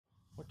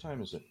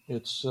time is it?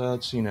 It's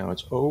let's see now.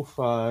 It's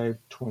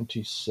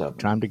 05:27.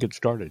 Time to get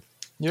started.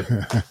 Yep.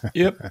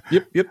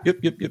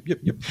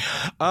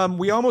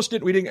 We almost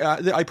did. We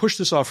didn't. I pushed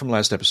this off from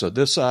last episode.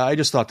 I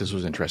just thought this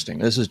was interesting.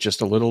 This is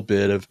just a little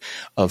bit of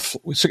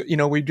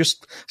we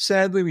just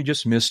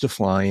missed a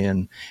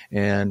fly-in,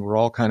 and we're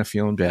all kind of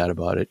feeling bad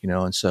about it,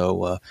 And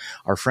so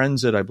our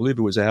friends at, I believe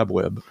it was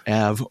AvWeb,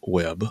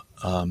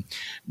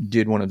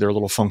 did one of their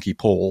little funky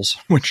polls,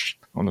 which.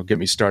 Don't get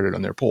me started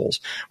on their polls,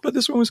 but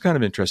this one was kind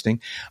of interesting.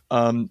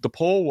 The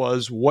poll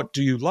was, what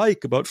do you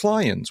like about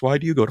fly-ins? Why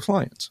do you go to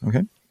fly-ins?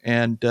 Okay.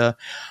 And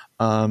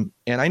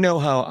I know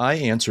how I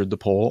answered the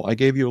poll. I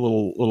gave you a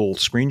little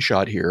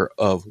screenshot here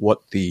of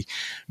what the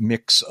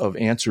mix of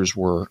answers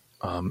were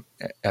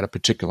at a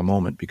particular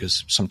moment,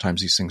 because sometimes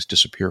these things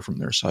disappear from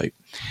their site.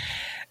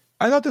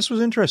 I thought this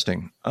was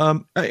interesting.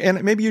 And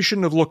maybe you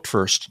shouldn't have looked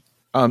first.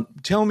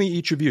 Tell me,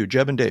 each of you,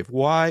 Jeb and Dave,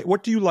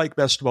 what do you like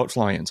best about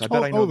fly-ins? I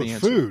bet I know the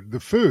answer. The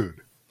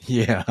food.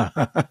 Yeah.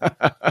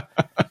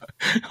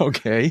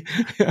 Okay.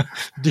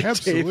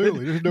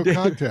 Absolutely. There's no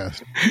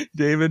contest.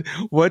 David,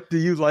 what do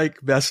you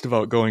like best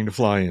about going to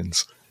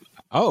fly-ins?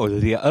 Oh,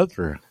 the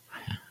other.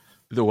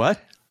 The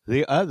what?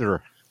 The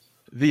other.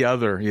 The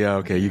other. Yeah,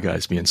 okay. You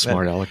guys being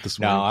smart aleck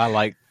this morning. No, I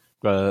like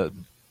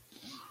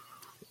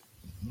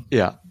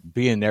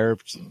being there,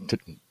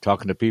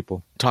 talking to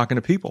people. Talking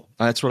to people.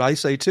 That's what I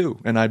say too.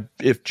 And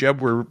if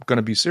Jeb were going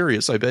to be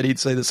serious, I bet he'd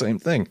say the same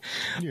thing.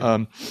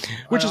 Yeah.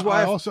 Which is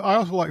why I also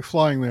like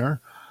flying there,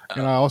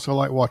 and I also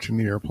like watching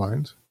the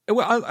airplanes.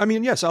 Well, I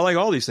mean, yes, I like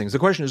all these things. The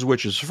question is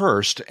which is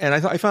first. And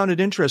I found it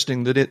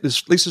interesting that at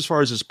least as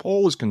far as this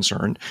poll is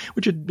concerned,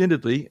 which you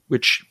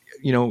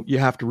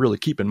have to really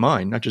keep in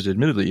mind, not just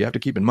admittedly, you have to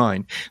keep in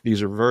mind,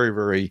 these are very,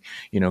 very,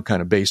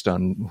 kind of based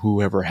on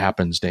whoever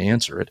happens to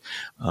answer it.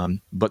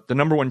 But the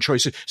number one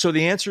choice, so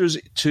the answers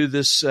to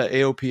this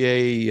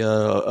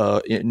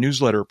AOPA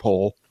newsletter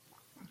poll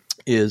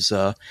is,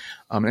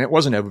 and it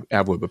wasn't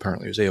AvWeb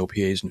apparently, it was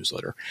AOPA's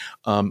newsletter.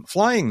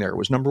 Flying there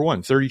was number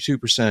one.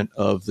 32%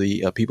 of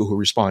the people who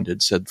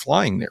responded said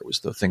flying there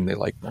was the thing they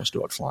liked most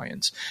about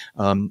fly-ins.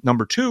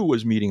 Number two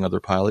was meeting other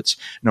pilots.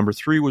 Number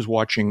three was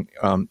watching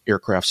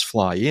aircrafts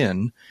fly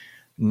in.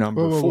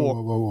 Number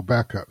four. Whoa,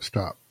 back up,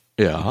 stop.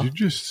 Yeah. Did you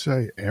just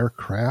say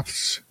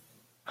aircrafts?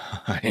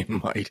 I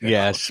might have.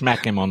 Yeah,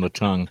 smack him on the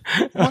tongue.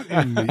 What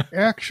in the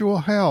actual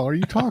hell are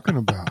you talking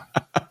about?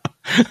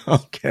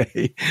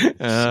 Okay.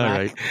 All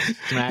right.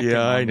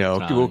 Yeah, I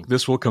know.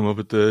 This will come up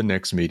at the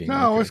next meeting.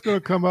 No, It's going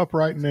to come up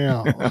right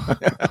now.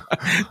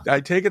 I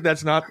take it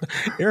that's not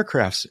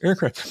aircraft.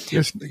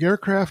 Yes,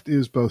 aircraft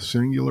is both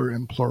singular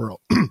and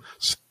plural.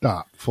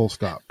 Stop. Full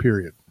stop.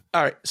 Period.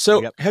 All right.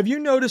 So Have you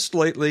noticed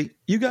lately,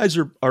 you guys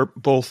are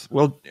both,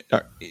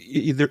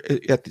 either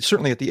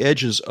certainly at the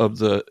edges of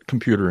the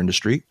computer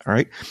industry. All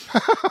right.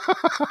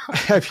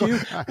 Have you?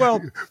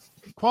 Well,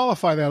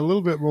 qualify that a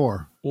little bit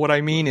more. What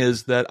I mean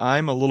is that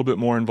I'm a little bit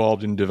more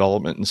involved in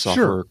development and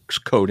software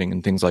coding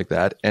and things like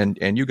that. And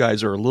you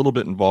guys are a little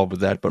bit involved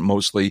with that, but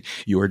mostly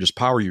you are just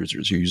power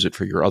users. You use it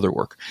for your other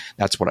work.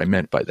 That's what I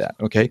meant by that.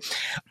 Okay.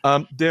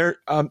 I'm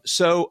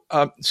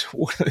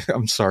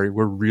sorry.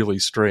 We're really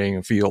straying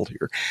afield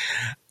here.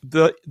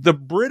 The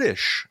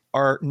British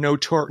are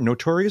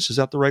notorious. Is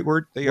that the right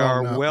word? They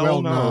are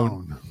well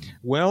known.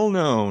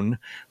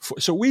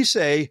 So we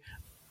say,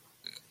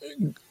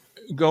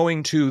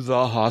 going to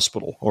the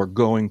hospital or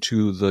going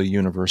to the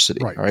university,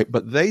 right? All right?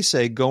 But they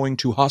say going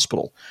to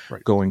hospital,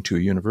 right. Going to a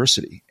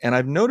university. And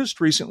I've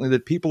noticed recently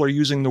that people are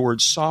using the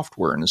word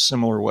software in a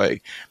similar way. I'm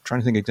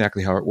trying to think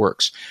exactly how it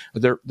works.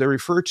 They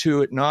refer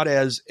to it not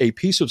as a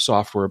piece of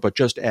software, but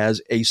just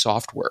as a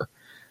software.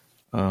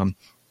 And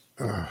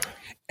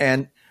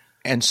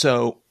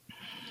so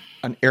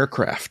an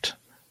aircraft.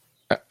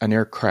 I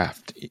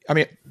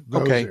mean,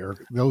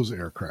 those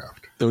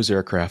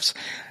aircrafts.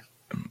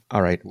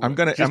 All right, I'm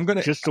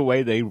gonna just the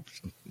way they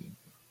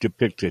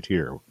depict it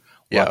here.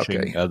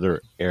 Watching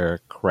other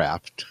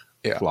aircraft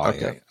fly.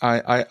 Okay,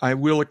 I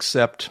will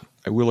accept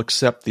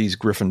these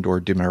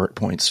Gryffindor demerit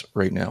points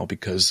right now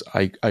because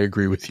I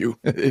agree with you.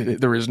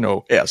 There is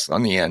no S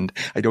on the end.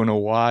 I don't know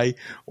why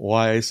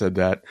I said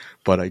that,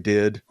 but I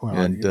did,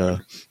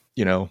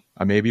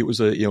 maybe it was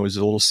a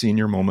little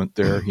senior moment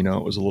there. It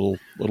was a little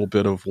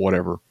bit of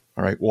whatever.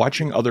 All right,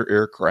 watching other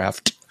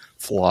aircraft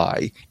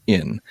fly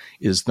in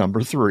is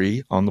number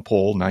 3 on the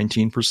poll,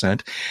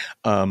 19%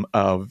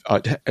 of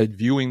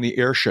viewing the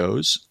air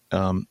shows,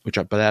 which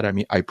by that I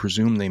mean I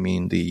presume they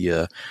mean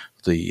the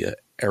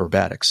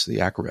aerobatics,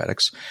 the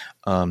acrobatics,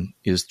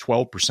 is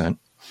 12%.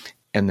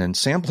 And then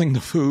sampling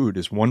the food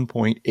is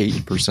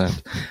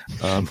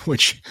 1.8%,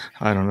 which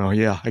I don't know.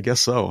 Yeah, I guess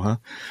so,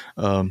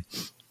 huh?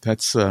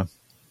 That's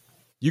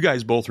you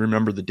guys both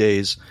remember the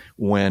days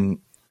when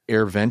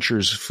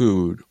AirVenture's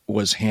food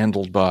was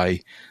handled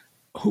by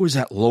who is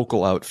that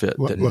local outfit?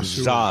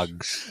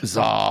 Zogs.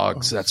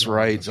 Zogs. That's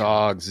right.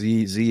 Zogs.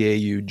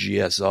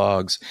 Z-A-U-G-S.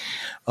 Zogs.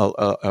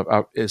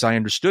 As I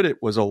understood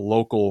it, was a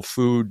local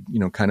food,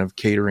 kind of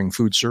catering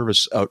food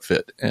service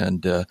outfit.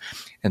 And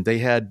they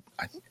had,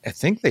 I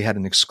think they had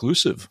an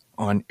exclusive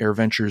on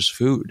AirVenture's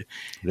food.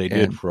 They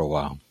did for a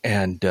while.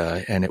 And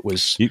it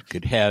was... You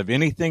could have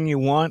anything you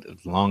want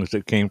as long as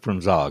it came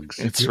from Zogs.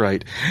 That's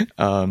right.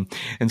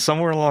 And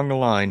somewhere along the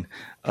line,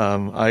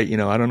 I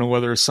don't know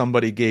whether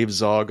somebody gave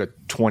Zog a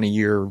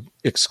 20-year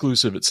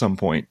exclusive at some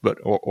point, but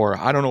or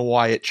I don't know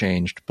why it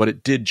changed, but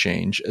it did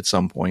change at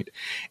some point.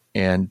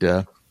 And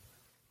it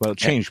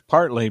changed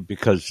partly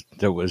because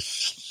there was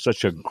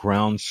such a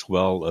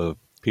groundswell of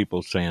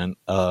people saying,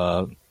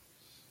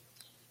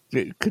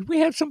 could we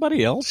have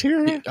somebody else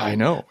here? I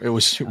know. It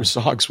was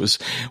Zogs was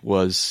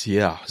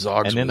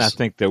Zogs. And then I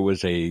think there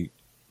was a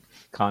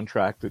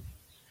contract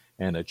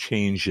and a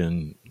change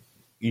in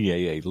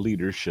EAA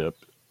leadership.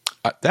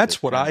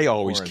 That's what I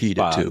always keyed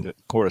it to. It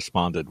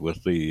corresponded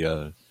with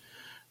the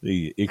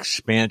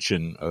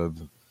expansion of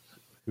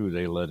who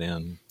they let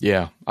in.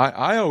 Yeah,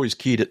 I always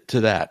keyed it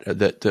to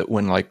that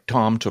when like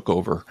Tom took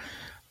over,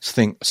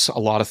 a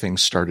lot of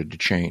things started to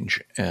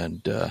change,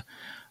 and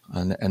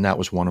that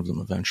was one of them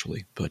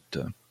eventually. But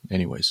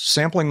anyways,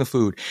 sampling the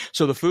food.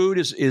 So the food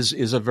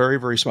is a very,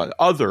 very small.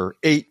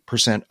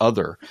 8%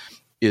 other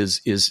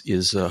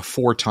is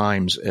 4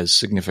 times as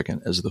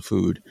significant as the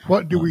food.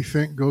 What do we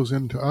think goes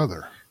into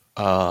other?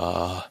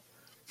 I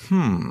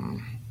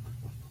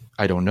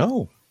don't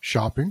know.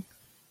 Shopping.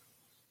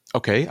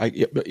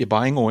 Okay, you're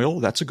buying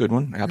oil. That's a good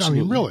one. Absolutely.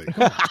 I mean, really.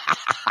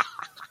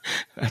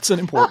 That's an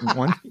important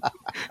one.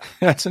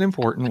 That's an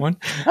important one.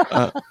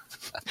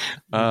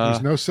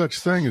 There's no such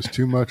thing as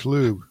too much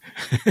lube.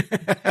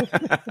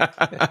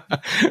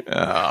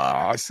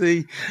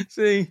 See,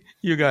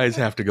 you guys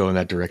have to go in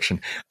that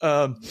direction.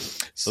 A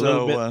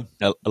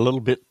little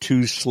bit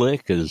too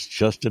slick is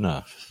just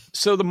enough.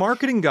 So the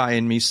marketing guy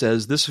in me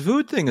says this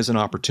food thing is an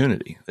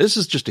opportunity. This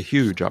is just a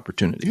huge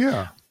opportunity.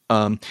 Yeah.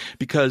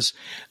 Because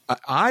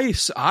I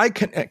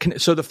can.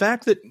 So the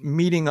fact that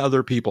meeting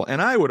other people,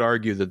 and I would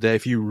argue that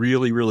if you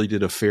really, really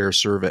did a fair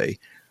survey,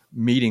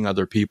 meeting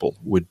other people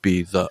would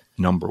be the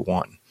number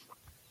one.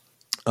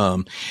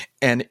 And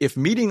if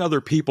meeting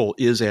other people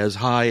is as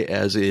high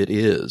as it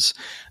is,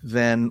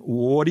 then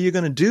what are you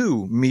going to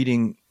do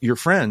meeting your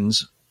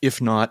friends if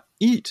not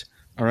eat?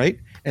 All right.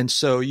 And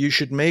so you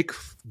should make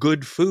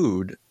good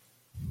food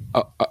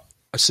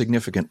a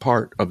significant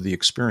part of the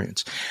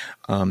experience.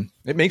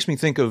 It makes me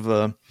think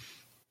of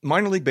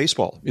minor league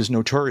baseball is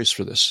notorious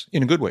for this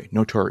in a good way.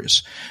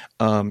 Notorious.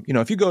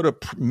 If you go to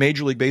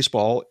Major League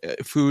Baseball,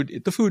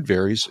 the food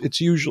varies.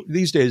 It's usually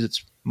these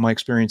days. My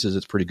experience is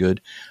it's pretty good.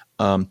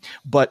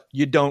 But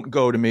you don't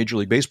go to Major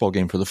League Baseball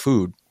game for the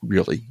food.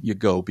 Really, you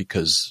go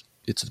because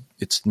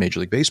it's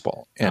Major League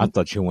Baseball. And I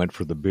thought you went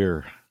for the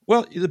beer.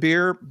 Well, the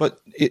beer,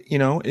 but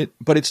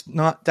it's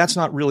not. That's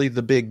not really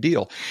the big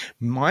deal.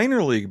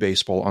 Minor league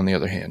baseball, on the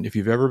other hand, if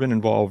you've ever been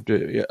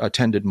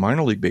attended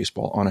minor league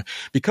baseball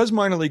because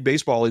minor league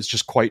baseball is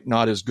just quite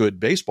not as good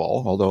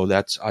baseball. Although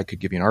I could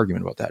give you an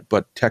argument about that,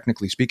 but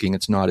technically speaking,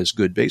 it's not as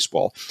good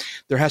baseball.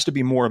 There has to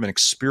be more of an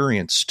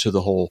experience to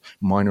the whole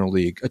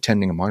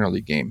attending a minor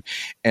league game,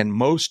 and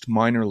most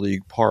minor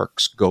league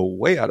parks go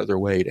way out of their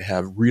way to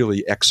have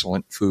really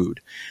excellent food.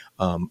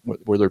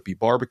 Whether it be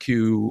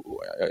barbecue,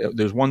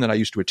 there's one that I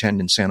used to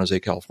attend in San Jose,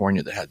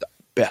 California that had the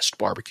best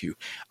barbecue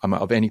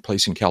of any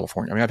place in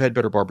California. I mean, I've had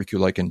better barbecue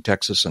like in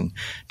Texas and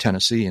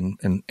Tennessee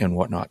and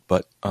whatnot,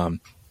 but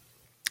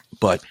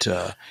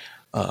the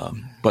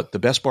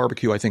best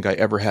barbecue I think I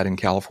ever had in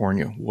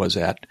California was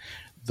at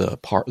the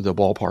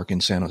ballpark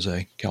in San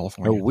Jose,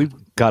 California. Oh, we've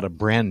got a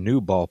brand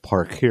new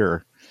ballpark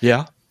here.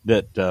 Yeah,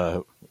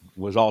 that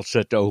was all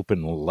set to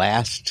open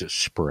last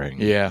spring.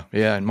 Yeah,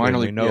 and minor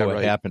league. We know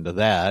what happened to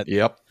that.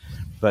 Yep,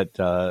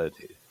 but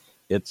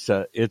it's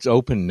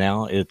open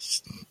now.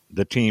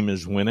 The team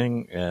is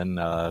winning, and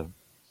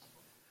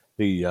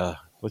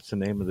what's the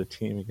name of the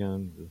team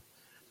again?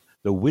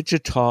 The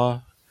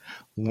Wichita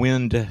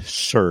Wind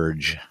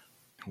Surge.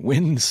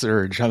 Wind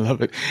Surge, I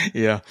love it.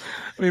 Yeah,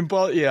 I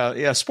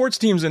mean, sports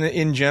teams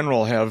in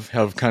general have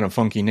kind of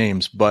funky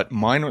names, but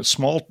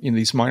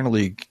these minor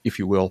league, if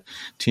you will,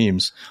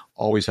 teams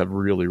always have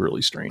really,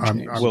 really strange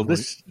names.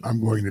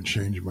 I'm going to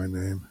change my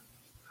name.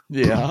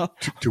 Yeah,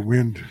 to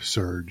Wind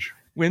Surge.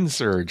 Wind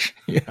Surge.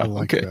 Yeah, I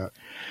like that.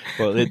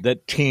 Well,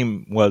 that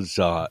team was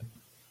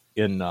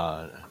in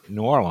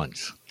New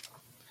Orleans,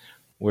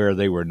 where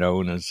they were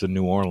known as the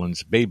New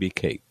Orleans Baby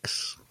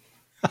Cakes.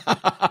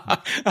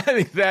 I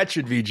think that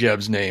should be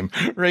Jeb's name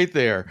right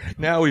there.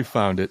 Now we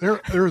found it.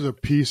 There was a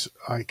piece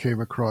I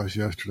came across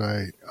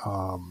yesterday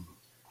on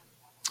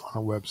a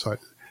website.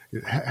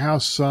 How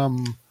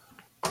some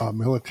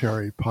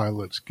military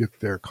pilots get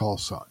their call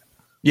sign.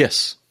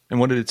 Yes. And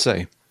what did it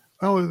say?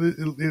 Oh,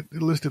 it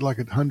listed like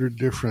 100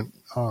 different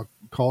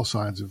call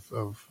signs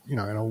of in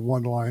a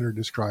one-liner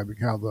describing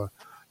how the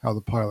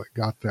pilot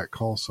got that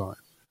call sign.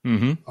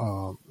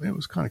 Mm-hmm. It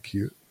was kind of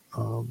cute.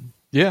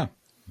 Yeah.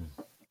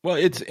 Well,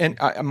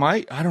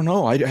 I don't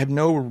know. I have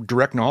no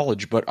direct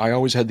knowledge, but I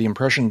always had the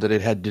impression that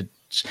it had to.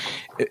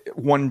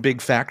 One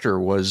big factor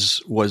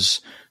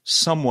was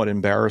somewhat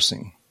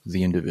embarrassing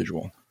the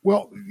individual.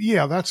 Well,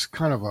 yeah, that's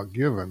kind of a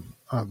given.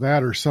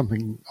 That or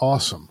something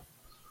awesome,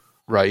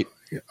 right?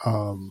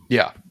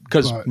 Yeah,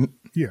 because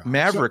yeah,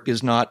 Maverick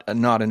is not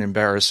an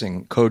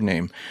embarrassing code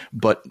name,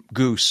 but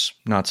Goose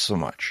not so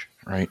much,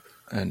 right?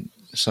 And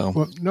so,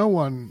 well, no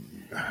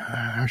one.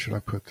 How should I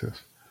put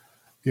this?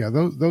 Yeah,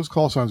 those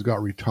call signs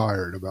got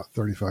retired about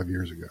 35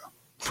 years ago.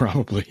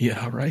 Probably,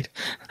 yeah, right.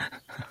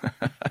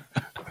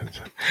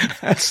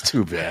 That's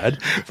too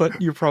bad,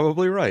 but you're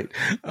probably right.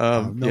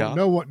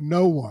 No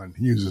one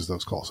uses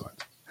those call signs.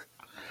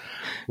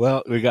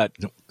 Well, we got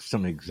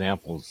some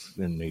examples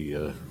in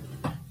the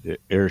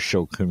air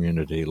show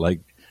community, like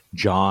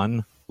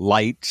John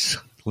Lights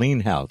Clean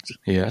House,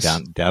 yes,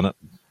 down at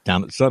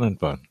Sun and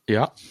Fun.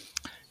 Yeah,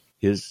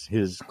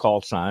 his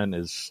call sign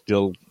is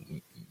still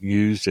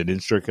used and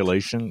in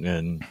circulation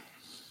and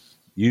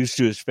used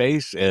to his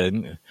face,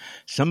 and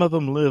some of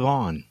them live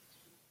on.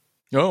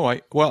 Oh,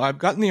 I've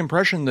gotten the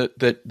impression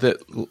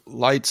that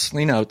Lights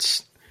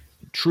Cleanouts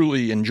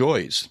truly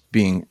enjoys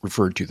being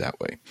referred to that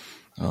way.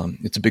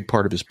 It's a big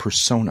part of his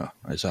persona,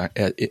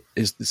 it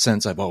is the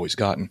sense I've always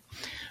gotten.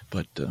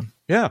 But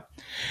yeah.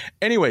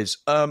 Anyways,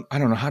 I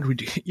don't know, how do we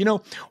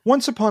do?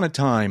 Once upon a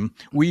time,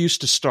 we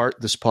used to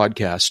start this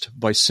podcast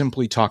by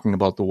simply talking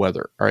about the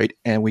weather, all right?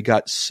 And we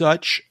got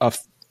such a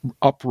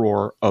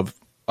uproar of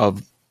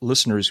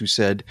listeners who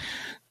said,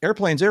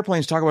 airplanes,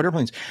 talk about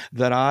airplanes,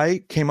 that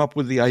I came up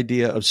with the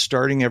idea of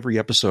starting every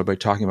episode by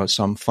talking about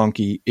some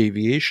funky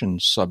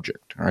aviation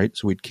subject. All right.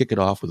 So we'd kick it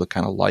off with a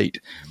kind of light.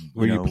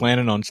 Were you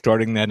planning on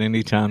starting that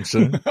anytime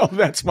soon? Well,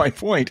 that's my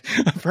point.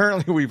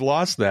 Apparently we've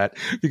lost that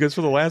because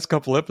for the last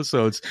couple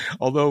episodes,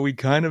 although we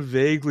kind of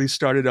vaguely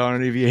started out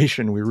on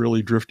aviation, we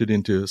really drifted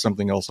into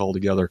something else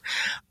altogether.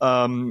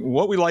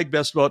 What we like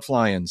best about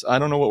fly-ins. I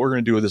don't know what we're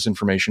going to do with this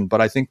information, but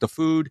I think the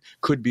food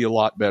could be a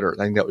lot better.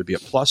 I think that would be a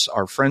plus.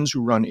 Our friends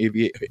who run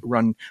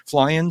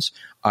fly-ins,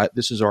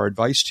 this is our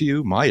advice to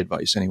you. My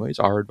advice, anyways,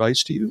 our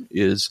advice to you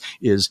is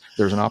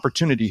there's an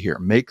opportunity here.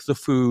 Make the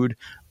food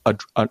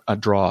a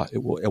draw.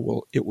 It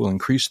will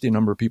increase the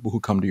number of people who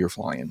come to your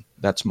fly-in.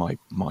 That's my.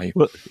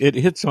 Well, it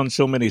hits on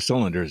so many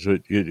cylinders.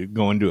 You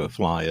go into a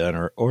fly-in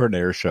or an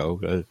air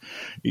show.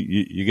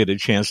 You get a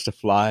chance to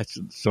fly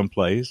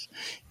someplace.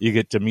 You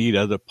get to meet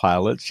other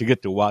pilots. You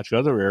get to watch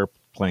other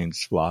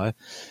airplanes fly.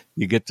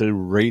 You get to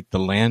rate the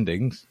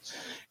landings,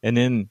 and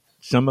then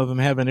some of them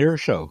have an air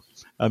show.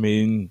 I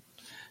mean,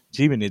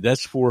 Jiminy,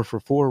 that's 4 for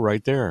 4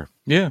 right there.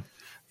 Yeah.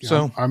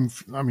 So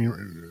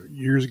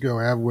years ago,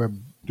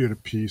 AvWeb did a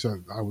piece. I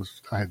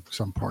had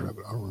some part of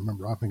it. I don't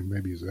remember. I think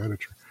maybe as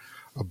editor,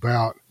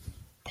 about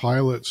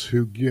pilots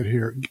who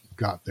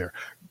got to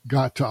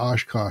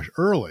Oshkosh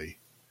early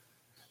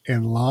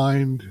and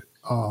lined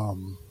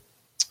the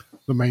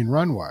main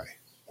runway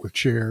with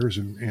chairs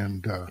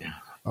and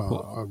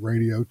a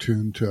radio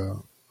tuned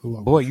to the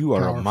local boy, you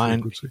are a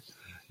frequency.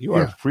 You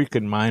are a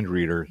freaking mind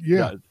reader.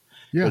 Yeah.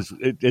 Yeah.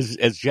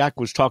 As Jack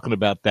was talking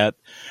about that,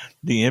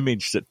 the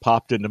image that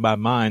popped into my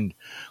mind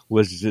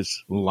was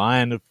this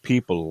line of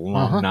people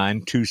along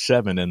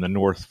 927 in the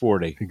North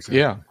 40. Exactly.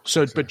 Yeah.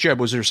 So, But Jeb,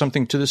 was there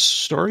something to this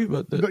story?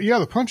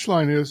 The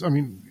punchline is,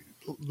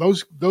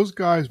 those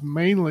guys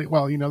mainly,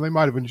 they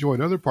might have enjoyed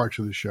other parts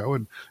of the show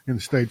and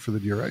stayed for the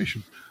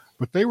duration,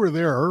 but they were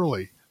there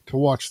early to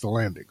watch the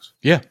landings.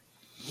 Yeah.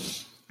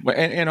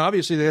 And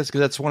obviously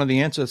that's one of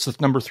the answers. That's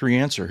the number 3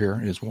 answer here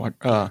is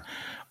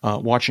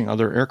watching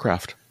other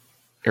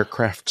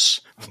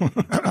aircrafts.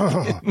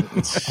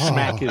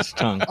 Smack his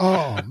tongue.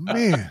 Oh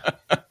man!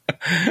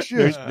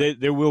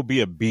 There will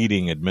be a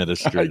beating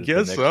administered. I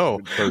guess so.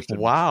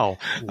 Wow.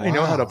 I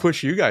know how to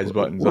push you guys'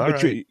 buttons. Well,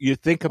 but you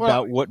think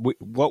about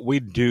what we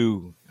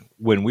do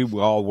when we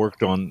all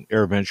worked on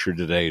AirVenture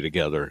Today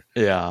together.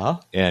 Yeah.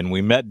 And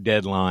we met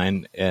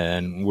deadline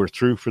and we're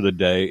through for the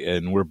day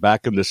and we're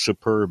back in the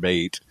Superb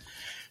 8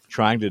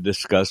 trying to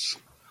discuss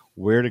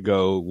where to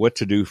go, what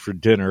to do for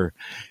dinner.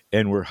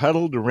 And we're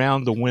huddled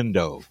around the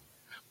window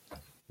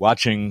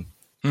watching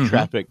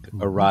traffic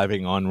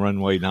arriving on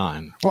runway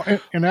 9. Well,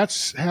 and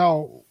that's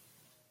how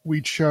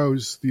we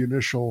chose the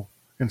initial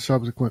and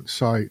subsequent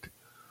site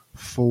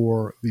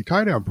for the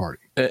tie-down party.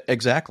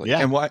 Exactly. Yeah.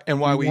 And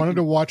why we wanted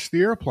to watch the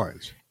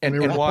airplanes. And they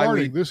were why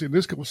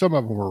partying. Some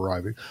of them were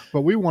arriving,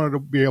 but we wanted to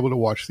be able to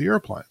watch the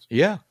airplanes.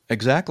 Yeah,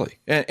 exactly.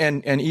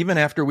 And even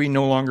after we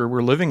no longer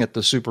were living at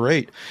the Super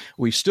 8,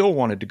 we still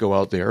wanted to go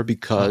out there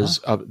because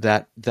of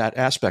that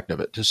aspect of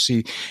it, to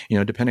see,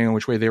 depending on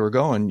which way they were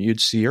going, you'd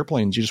see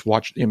airplanes. You just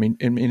watch. I mean,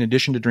 in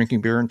addition to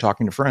drinking beer and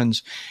talking to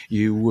friends,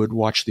 you would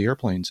watch the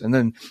airplanes. And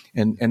then,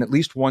 and at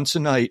least once a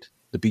night,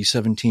 the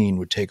B-17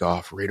 would take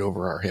off right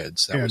over our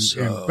heads. That was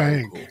so and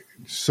bank cool.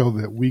 So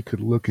that we could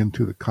look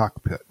into the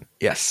cockpit.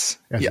 Yes.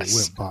 As it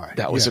went by.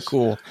 That was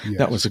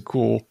that was a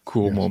cool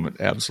moment.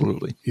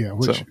 Absolutely. Yeah.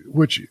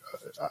 Which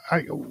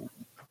I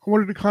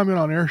wanted to comment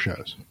on air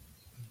shows.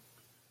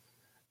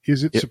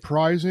 Is it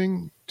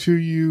surprising to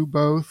you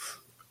both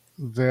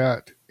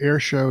that air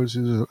shows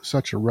is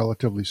such a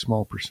relatively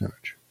small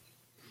percentage?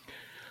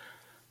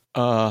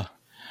 No,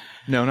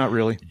 not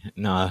really.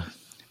 Nah.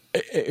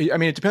 I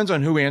mean, it depends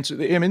on who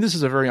answers. I mean, this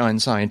is a very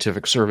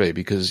unscientific survey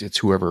because it's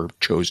whoever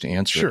chose to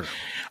answer. Sure.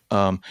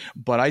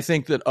 But I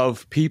think that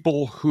of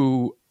people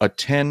who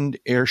attend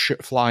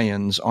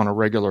fly-ins on a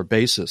regular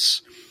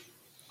basis,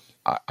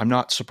 I'm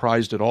not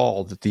surprised at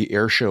all that the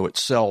air show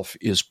itself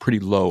is pretty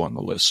low on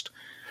the list.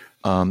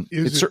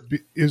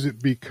 Is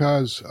it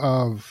because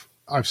of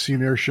I've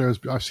seen air shows,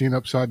 I've seen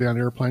upside down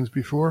airplanes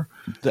before?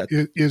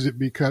 Is it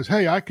because,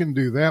 hey, I can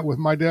do that with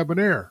my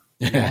Debonair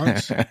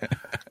once?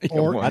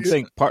 Or I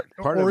think part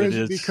of it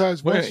is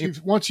because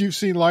once you've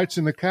seen lights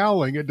in the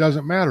cowling, it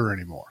doesn't matter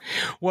anymore.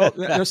 Well,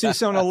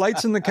 so now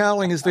lights in the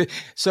cowling is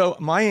so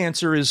my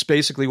answer is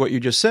basically what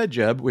you just said,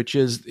 Jeb, which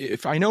is,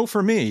 if I know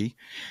for me,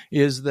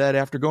 is that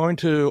after going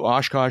to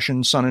Oshkosh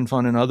and Sun and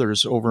Fun and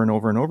others over and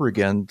over and over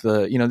again,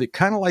 the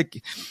kind of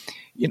like,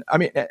 I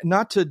mean,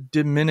 not to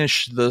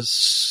diminish the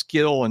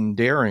skill and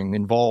daring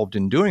involved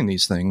in doing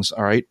these things,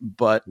 all right,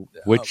 but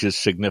which is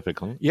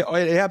significant. Yeah,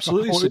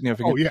 absolutely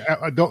significant. Oh,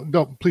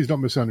 yeah, please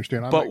don't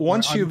misunderstand.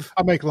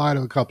 I make light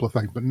of a couple of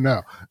things, but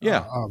no.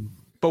 Yeah.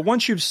 But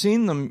once you've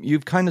seen them,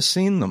 you've kind of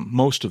seen them,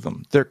 most of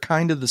them. They're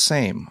kind of the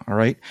same, all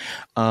right?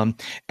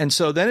 And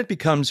so then it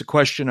becomes a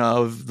question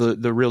of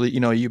the really,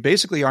 you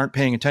basically aren't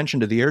paying attention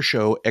to the air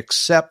show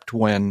except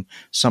when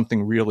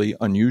something really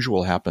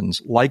unusual happens,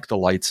 like the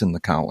lights in the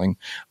cowling,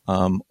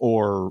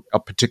 or a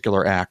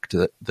particular act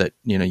that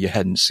you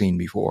hadn't seen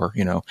before,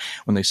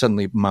 when they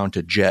suddenly mount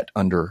a jet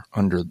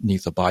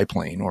underneath a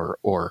biplane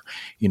or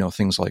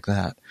things like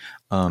that.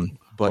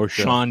 Or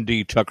Sean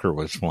D. Tucker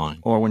was flying.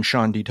 Or when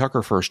Sean D.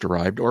 Tucker first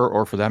arrived,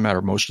 or for that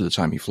matter, most of the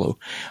time he flew.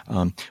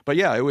 But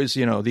yeah, it was,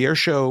 the air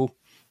show.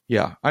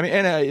 Yeah. I mean,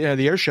 and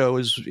the air show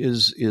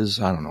is,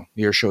 I don't know,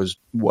 the air show is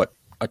what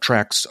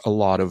attracts a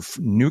lot of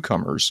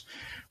newcomers.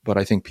 But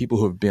I think people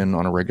who have been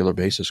on a regular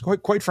basis,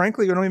 quite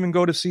frankly, we don't even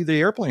go to see the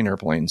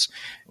airplanes.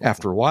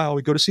 After a while,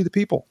 we go to see the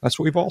people. That's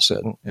what we've all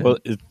said. Well,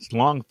 it's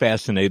long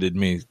fascinated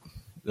me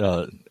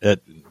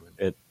at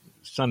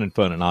Sun and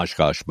Fun and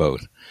Oshkosh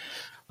both,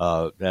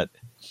 that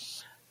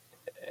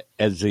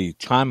as the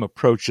time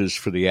approaches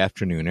for the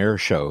afternoon air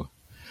show,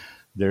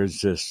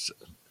 there's this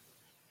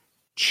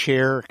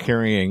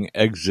chair-carrying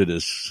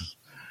exodus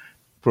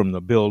from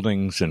the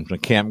buildings and the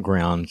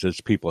campgrounds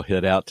as people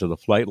head out to the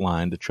flight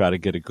line to try to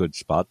get a good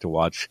spot to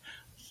watch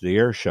the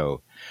air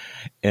show.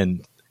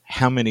 And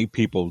how many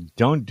people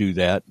don't do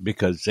that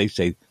because they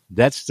say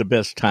that's the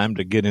best time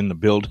to get in the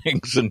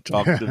buildings and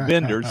talk to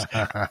vendors.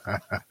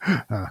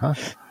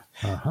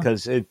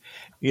 Because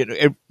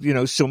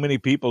so many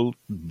people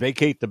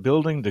vacate the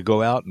building to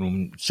go out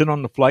and sit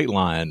on the flight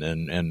line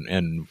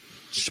and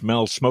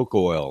smell smoke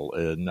oil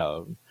and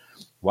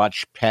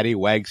watch Patty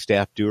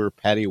Wagstaff do her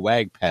Patty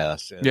Wag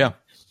pass. Yeah.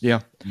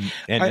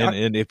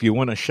 And if you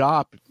want to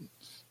shop,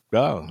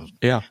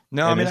 yeah.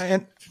 No, I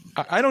mean,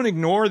 I don't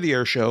ignore the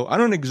air show. I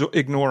don't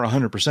ignore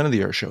 100% of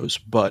the air shows,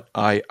 but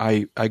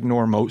I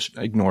ignore most.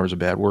 Ignore is a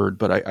bad word,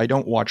 but I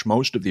don't watch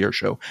most of the air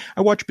show.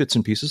 I watch bits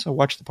and pieces. I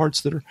watch the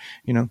parts that are,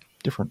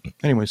 different.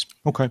 Anyways,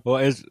 okay. Well,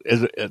 as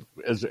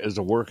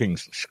a working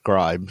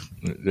scribe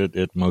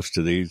at most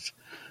of these,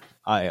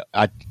 I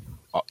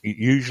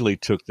usually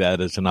took that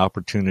as an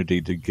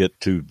opportunity to get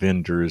to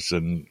vendors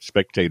and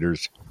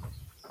spectators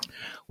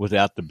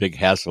without the big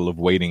hassle of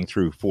wading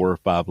through 4 or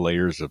 5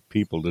 layers of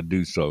people to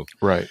do so.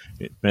 Right.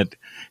 It meant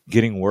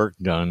getting work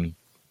done,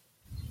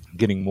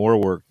 getting more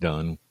work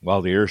done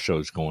while the air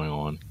show's going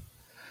on.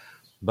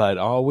 But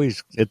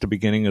always at the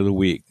beginning of the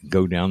week,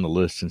 go down the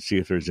list and see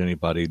if there's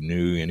anybody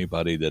new,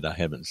 anybody that I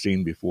haven't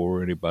seen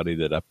before, anybody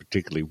that I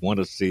particularly want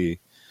to see.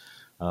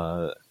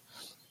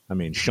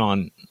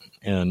 Sean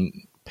and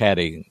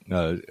Patty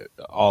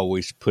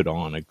always put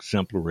on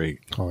exemplary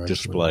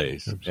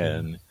displays. Absolutely.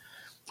 And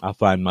I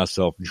find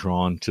myself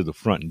drawn to the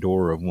front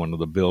door of one of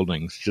the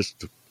buildings just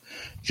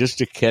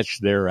to catch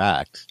their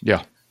act.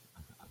 Yeah.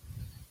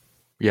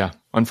 Yeah.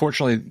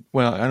 Unfortunately,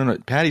 well, I don't know.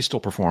 Patty still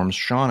performs.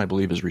 Sean, I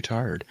believe, is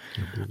retired,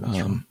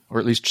 or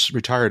at least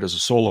retired as a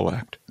solo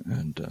act.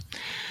 And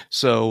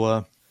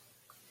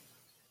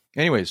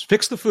anyways,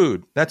 fix the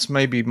food. That's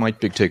maybe my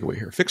big takeaway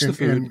here. Fix the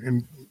food.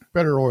 And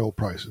better oil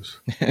prices.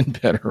 And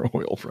better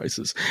oil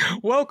prices.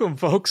 Welcome,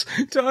 folks,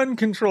 to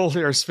Uncontrolled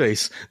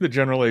Airspace, the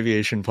General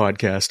Aviation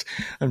Podcast.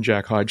 I'm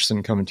Jack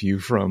Hodgson, coming to you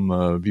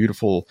from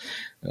beautiful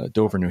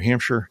Dover, New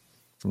Hampshire,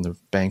 from the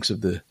banks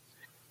of the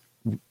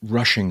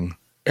rushing,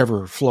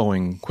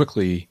 ever-flowing,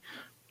 quickly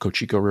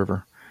Cocheco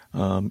River.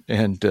 From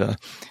the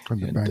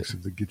banks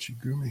of the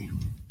Gitchigumi.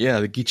 Yeah,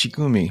 the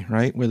Gitchigumi,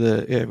 right? Where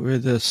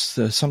the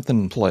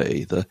something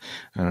play. I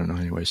don't know.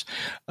 Anyways,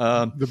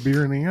 the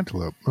beer and the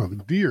antelope. Oh, the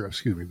deer.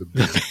 Excuse me. The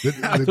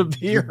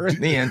beer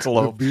and the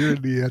antelope. The beer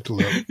and the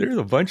antelope. There's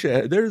a bunch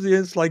of.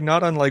 It's like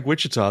not unlike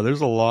Wichita.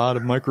 There's a lot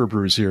of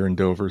microbrews here in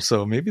Dover.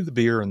 So maybe the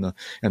beer and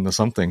the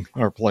something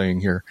are playing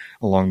here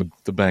along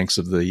the banks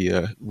of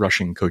the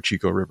rushing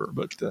Cocheco River.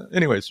 But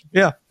anyways,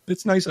 yeah.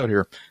 It's nice out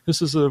here.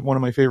 This is one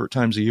of my favorite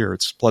times of year.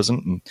 It's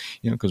pleasant, and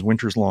because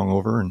winter's long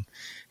over and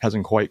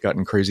hasn't quite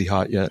gotten crazy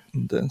hot yet,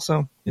 and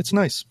so it's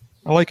nice.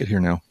 I like it here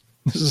now.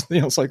 This is,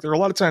 it's like there are a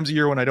lot of times a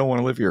year when I don't want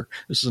to live here.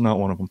 This is not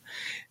one of them.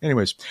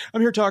 Anyways, I'm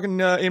here talking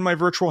in my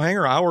virtual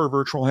hangar, our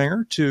virtual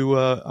hangar,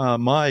 to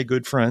my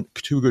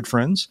two good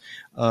friends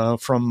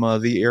from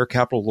the air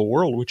capital of the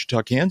world,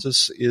 Wichita,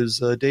 Kansas, is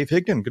Dave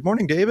Higdon. Good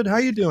morning, David. How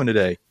you doing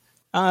today?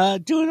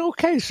 Doing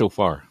okay so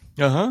far.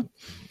 Uh-huh.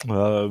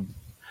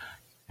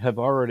 Have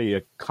already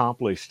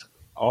accomplished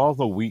all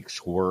the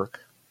week's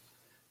work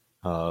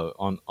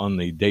on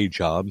the day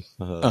job.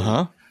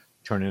 Uh-huh.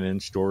 Turning in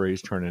stories,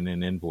 turning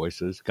in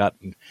invoices. Got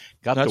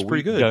That's the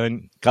pretty week good.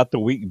 done. Got the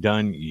week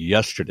done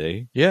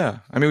yesterday. Yeah.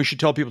 I mean, we should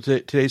tell people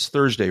today's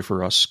Thursday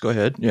for us. Go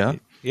ahead. Yeah.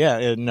 Yeah,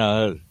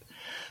 and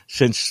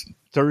since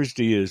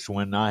Thursday is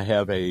when I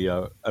have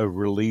a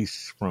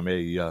release from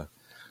a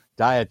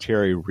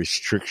dietary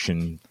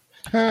restriction.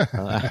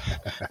 I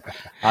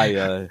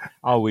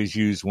always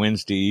use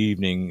Wednesday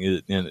evening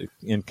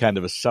in kind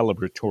of a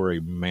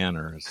celebratory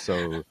manner.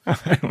 So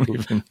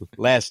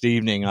last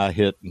evening I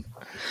hit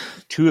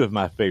two of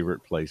my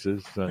favorite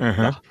places,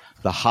 the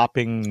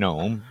Hopping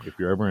Gnome, if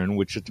you're ever in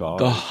Wichita.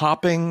 The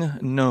Hopping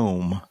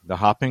Gnome. The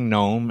Hopping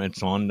Gnome.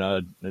 It's on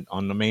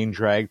the main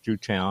drag through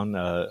town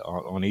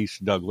on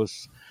East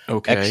Douglas.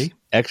 Okay.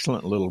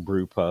 Excellent little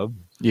brew pub.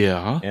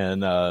 Yeah.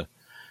 And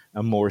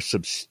a more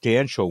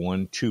substantial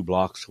one 2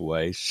 blocks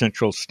away,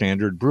 Central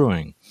Standard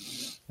Brewing.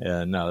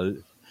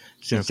 And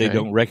since they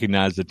don't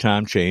recognize the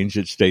time change,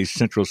 it stays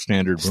Central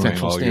Standard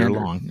Brewing year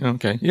long.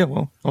 Okay. Yeah,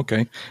 well,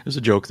 okay. There's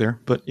a joke there.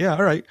 But yeah,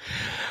 all right.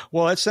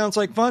 Well, that sounds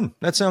like fun.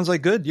 That sounds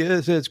like good. Yeah,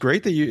 it's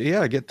great that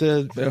you get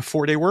the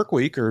 4-day work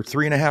week or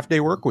 3.5-day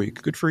work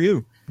week. Good for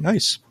you.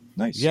 Nice.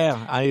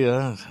 Yeah,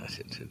 I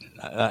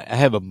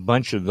have a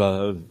bunch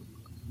of,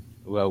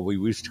 we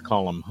used to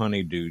call them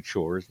honeydew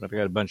chores, but I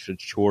got a bunch of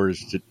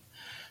chores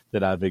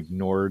that I've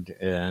ignored,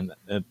 and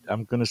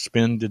I'm going to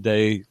spend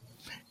today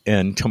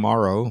and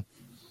tomorrow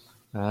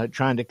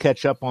trying to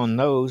catch up on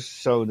those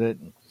so that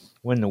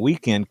when the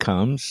weekend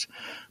comes,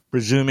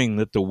 presuming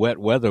that the wet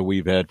weather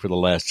we've had for the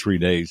last 3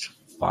 days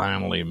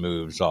finally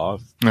moves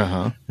off,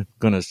 I'm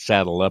going to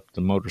saddle up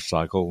the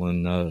motorcycle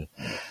and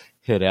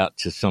head out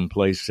to some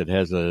place that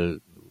has a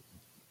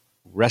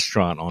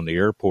restaurant on the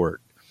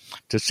airport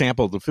to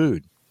sample the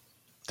food.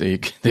 There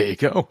you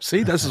go.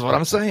 See, this is what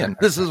I'm saying.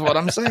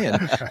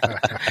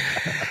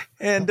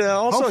 And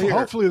also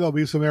hopefully there'll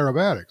be some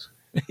aerobatics.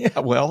 Yeah,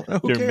 well,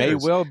 who there may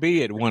well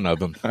be at one of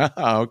them.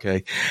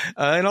 Okay.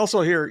 And also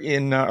here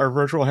in our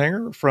virtual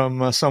hangar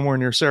from somewhere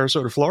near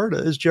Sarasota, Florida,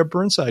 is Jeb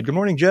Burnside. Good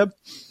morning, Jeb.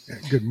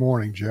 Good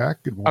morning,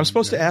 Jack. Good morning. I'm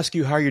supposed to ask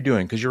you how you're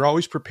doing because you're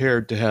always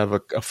prepared to have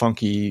a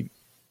funky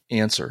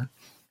answer.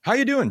 How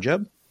you doing,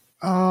 Jeb?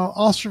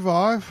 I'll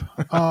survive.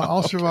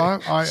 I'll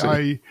survive.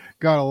 I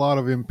got a lot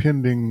of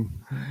impending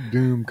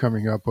doom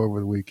coming up over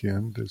the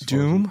weekend.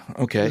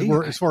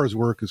 As far as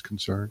work is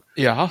concerned.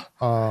 Yeah.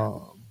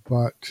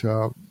 But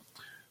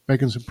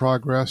making some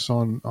progress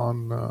on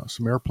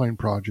some airplane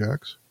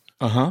projects.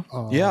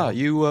 Yeah.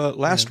 You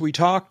last we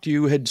talked,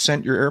 you had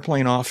sent your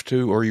airplane off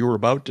to, or you were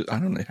about to. I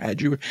don't know.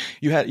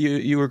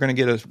 You were going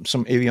to get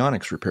some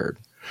avionics repaired.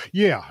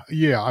 Yeah.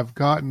 I've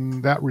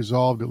gotten that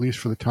resolved at least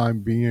for the time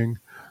being.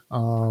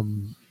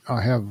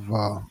 I have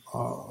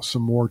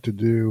some more to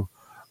do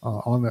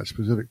on that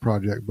specific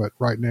project, but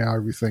right now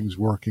everything's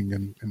working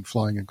and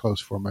flying in close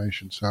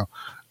formation, so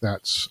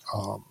that's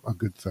a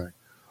good thing.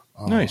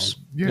 Nice.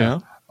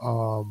 Yeah.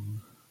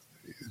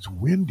 It's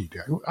windy day.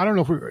 I don't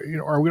know if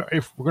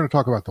we're going to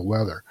talk about the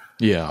weather.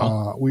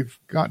 Yeah. We've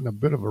gotten a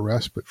bit of a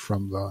respite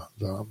from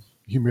the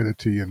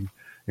humidity and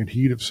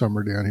heat of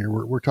summer down here.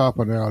 We're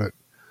topping out at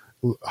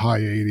high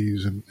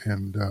 80s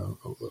and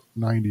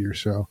 90 or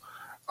so.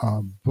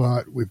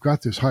 But we've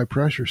got this high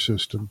pressure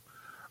system,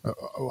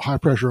 high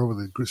pressure over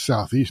the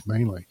southeast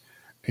mainly,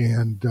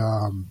 and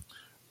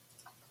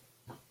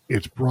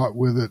it's brought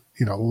with it,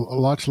 a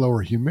lot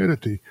slower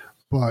humidity,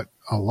 but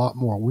a lot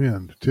more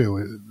wind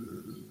too.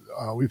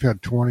 We've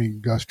had 20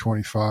 gust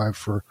 25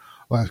 for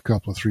the last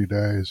couple of 3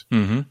 days,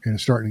 and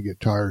it's starting to get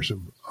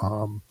tiresome.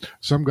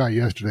 Some guy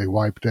yesterday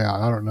wiped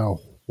out. I don't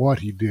know what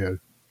he did.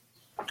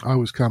 I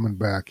was coming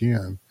back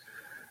in.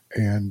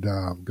 And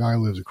guy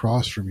lives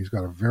across from me. He's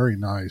got a very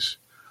nice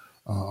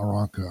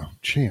Aranca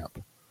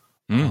Champ.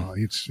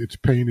 It's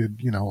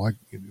painted, like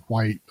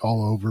white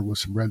all over with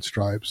some red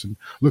stripes, and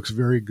looks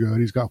very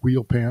good. He's got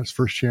wheel pants.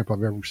 First Champ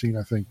I've ever seen,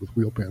 I think, with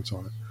wheel pants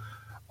on it.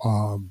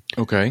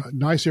 Okay.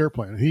 Nice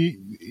airplane.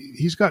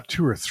 He's got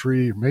 2 or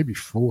 3, maybe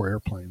 4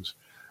 airplanes.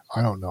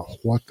 I don't know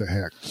what the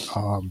heck.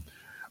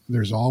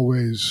 There's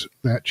always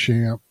that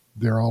Champ.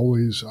 There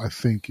always, I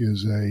think,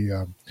 is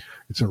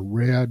it's a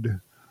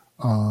red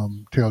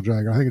tail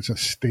dragger. I think it's a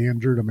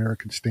standard,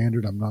 American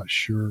standard. I'm not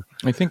sure.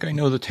 I think I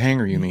know the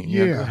Tanger you mean.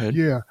 Yeah, go ahead.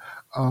 Yeah.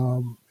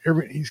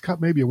 He's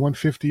got maybe a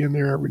 150 in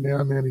there every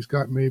now and then. He's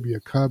got maybe a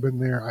Cub in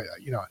there.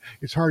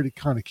 It's hard to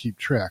kind of keep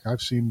track.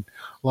 I've seen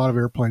a lot of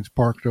airplanes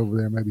parked over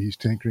there. Maybe he's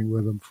tinkering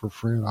with them for a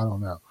friend. I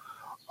don't know.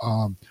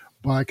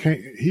 But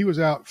he was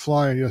out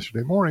flying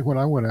yesterday morning when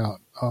I went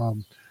out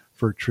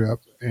for a trip,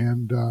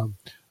 and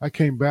I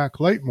came back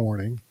late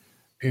morning,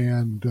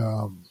 and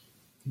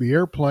the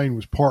airplane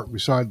was parked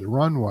beside the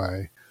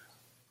runway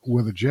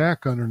with a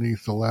jack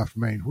underneath the left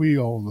main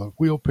wheel, the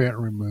wheel pant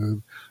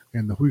removed,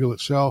 and the wheel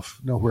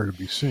itself nowhere to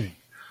be seen.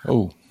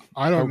 Oh,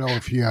 I don't know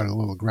if he had a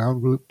little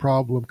ground loop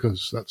problem,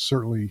 because that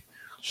certainly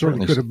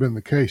could have been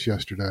the case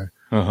yesterday,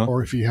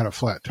 or if he had a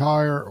flat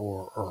tire,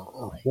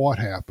 or what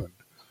happened.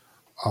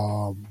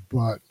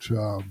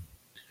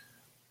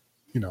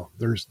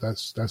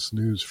 That's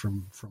news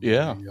from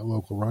the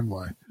local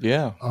runway.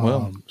 Yeah.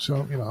 Well,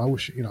 so I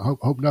wish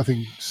hope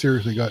nothing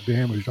seriously got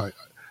damaged.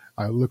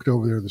 I looked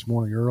over there this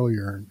morning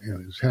earlier,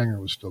 and his hangar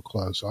was still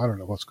closed, so I don't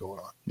know what's going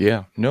on.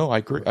 Yeah. No, I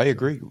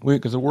agree.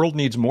 Because the world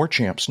needs more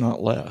champs,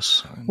 not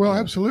less. Well,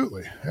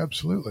 absolutely.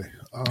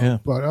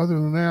 But other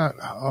than that,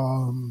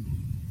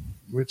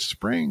 it's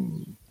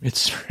spring. It's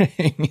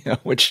spring,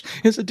 which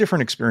is a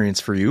different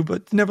experience for you,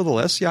 but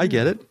nevertheless, I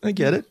get it.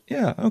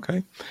 Yeah.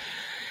 Okay.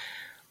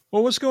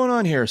 Well, what's going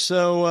on here?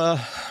 So, a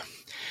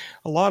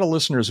lot of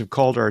listeners have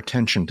called our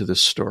attention to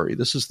this story.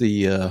 This is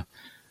the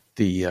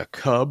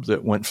Cub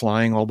that went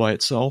flying all by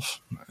itself.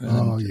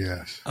 And,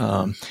 yes.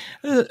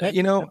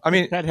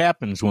 That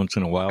happens once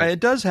in a while. It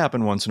does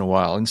happen once in a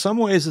while. In some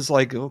ways, it's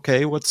like,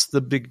 okay, what's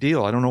the big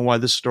deal? I don't know why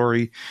this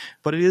story,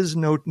 but it is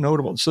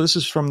notable. So this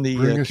is from the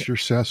Bring us your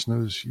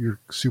Cessnas, your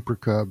Super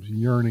Cubs,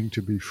 yearning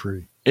to be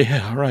free.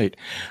 Yeah, right.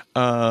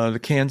 The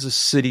Kansas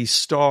City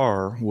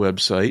Star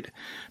website,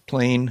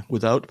 plane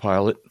without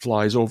pilot,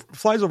 flies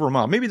over a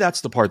mile. Maybe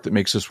that's the part that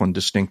makes this one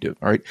distinctive.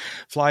 All right,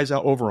 flies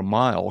out over a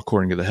mile,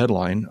 according to the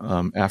headline,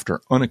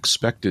 after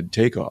unexpected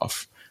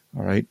takeoff.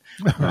 All right.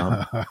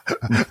 I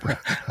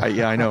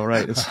know,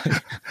 right? It's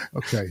like,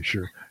 okay,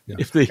 sure. Yeah.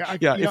 If the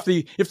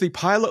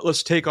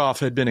pilotless takeoff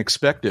had been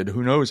expected,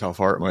 who knows how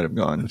far it might have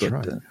gone. That's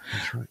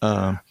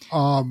right.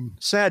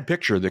 Sad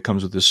picture that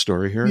comes with this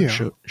story here.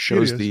 Yeah,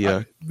 shows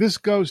the. This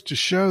goes to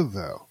show,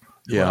 though.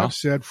 Yeah. What I've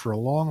said for a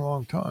long,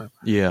 long time.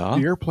 Yeah.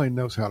 The airplane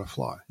knows how to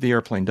fly. The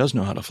airplane does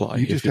know how to fly.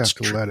 You just have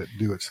to let it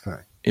do its thing.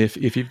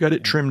 If you've got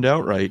it trimmed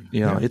out right,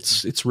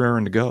 it's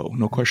raring to go.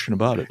 No question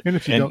about it. And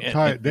if you don't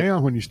tie it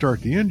down when you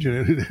start the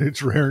engine,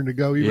 it's raring to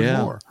go even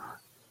more.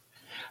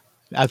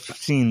 I've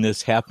seen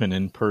this happen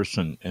in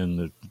person,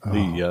 and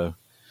the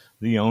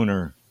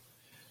owner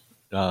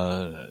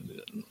hung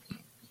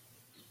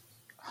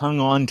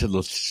on to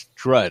the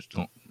strut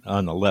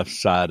on the left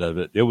side of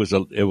it. It was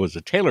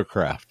a Taylor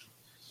craft,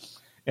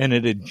 and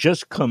it had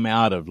just come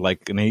out of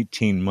like an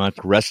 18-month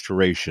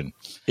restoration.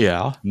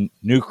 Yeah,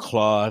 new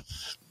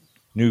cloth,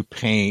 new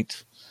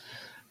paint,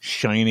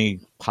 shiny,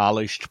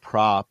 polished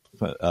prop.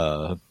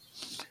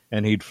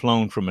 And he'd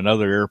flown from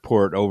another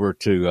airport over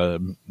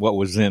to what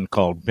was then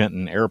called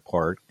Benton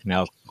Airport,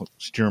 now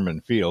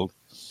Stearman Field,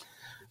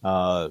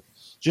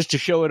 just to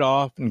show it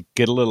off and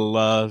get a little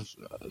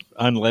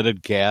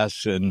unleaded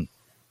gas. And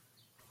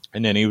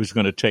then he was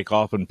going to take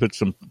off and put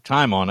some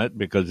time on it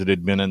because it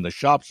had been in the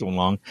shop so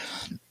long.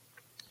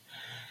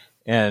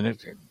 And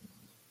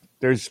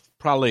there's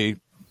probably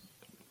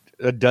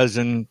a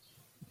dozen,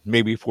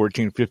 maybe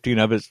 14, 15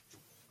 of us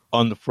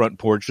on the front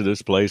porch of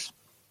this place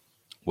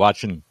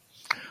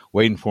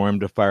waiting for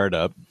him to fire it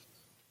up.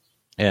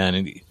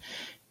 And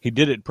he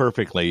did it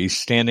perfectly. He's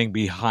standing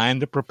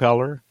behind the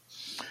propeller,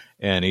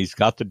 and he's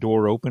got the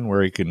door open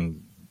where he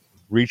can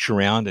reach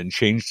around and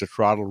change the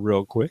throttle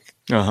real quick,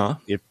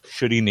 if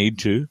should he need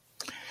to.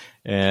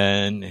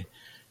 And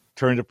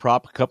turned the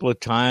prop a couple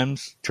of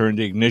times, turned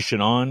the ignition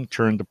on,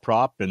 turned the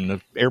prop, and the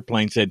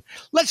airplane said,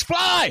 "Let's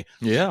fly!"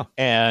 Yeah.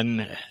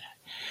 And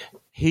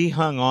he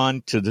hung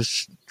on to the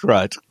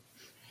strut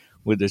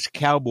with his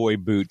cowboy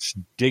boots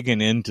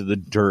digging into the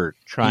dirt,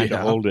 trying to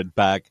hold it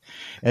back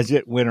as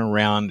it went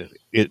around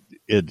it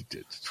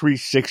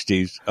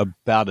 360s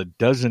about a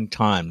dozen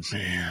times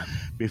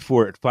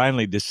before it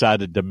finally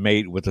decided to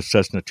mate with a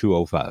Cessna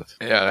 205.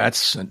 Yeah,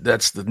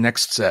 that's the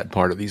next sad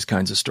part of these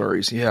kinds of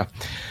stories. Yeah.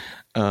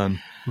 And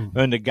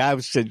the guy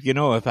said,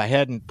 if I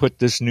hadn't put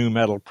this new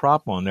metal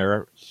prop on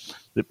there,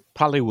 it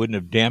probably wouldn't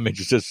have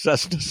damaged the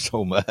Cessna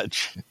so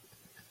much.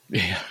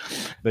 Yeah,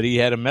 but he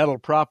had a metal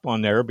prop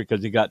on there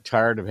because he got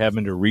tired of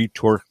having to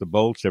retorque the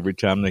bolts every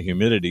time the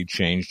humidity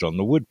changed on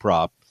the wood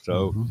prop.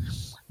 So,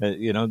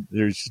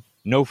 there's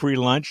no free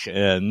lunch,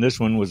 and this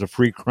one was a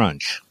free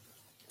crunch.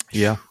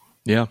 Yeah.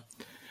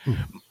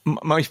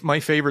 My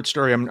favorite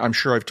story, I'm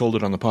sure I've told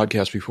it on the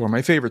podcast before.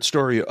 My favorite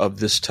story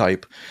of this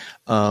type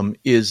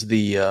is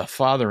the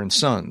father and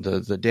son,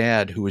 the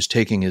dad who was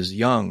taking his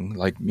young,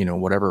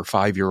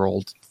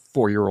 5-year-old,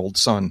 4-year-old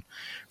son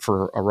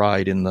for a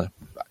ride in the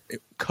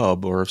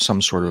Cub or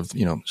some sort of,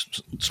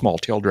 small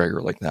tail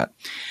dragger like that.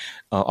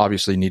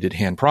 Obviously needed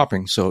hand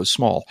propping, so it was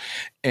small.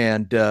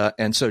 And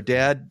so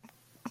Dad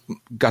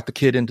got the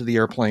kid into the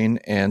airplane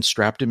and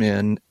strapped him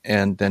in,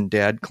 and then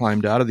Dad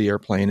climbed out of the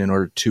airplane in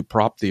order to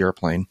prop the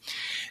airplane.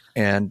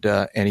 And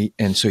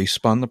so he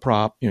spun the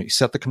prop, he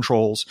set the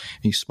controls,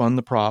 he spun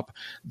the prop,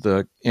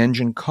 the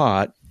engine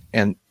caught,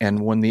 and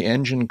when the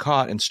engine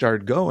caught and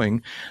started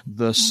going,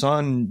 the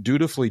son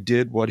dutifully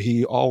did what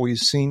he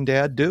always seen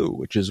Dad do,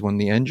 which is when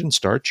the engine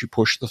starts, you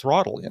push the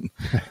throttle in.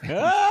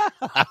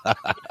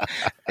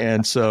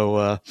 And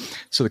so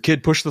the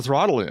kid pushed the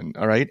throttle in,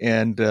 all right,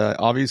 and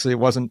obviously it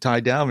wasn't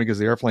tied down because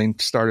the airplane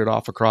started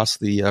off across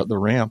the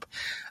ramp,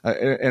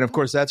 and of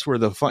course that's where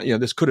the fun.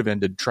 This could have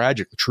ended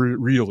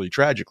really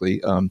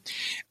tragically.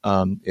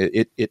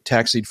 It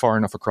taxied far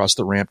enough across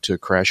the ramp to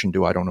crash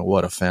into I don't know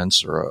what, a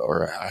fence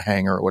or a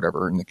hangar or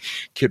whatever, and the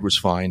kid was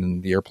fine,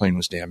 and the airplane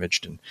was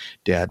damaged, and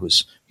Dad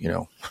was,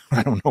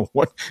 I don't know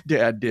what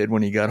Dad did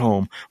when he got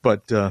home,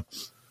 but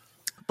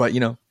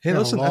hey,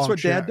 listen, that's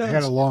what Dad does. I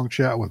had a long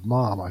chat with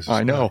Mom.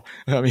 I know.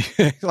 I mean,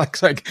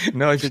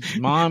 no.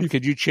 Mom,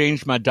 could you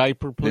change my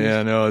diaper, please?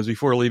 Yeah, no. It was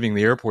before leaving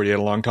the airport. He had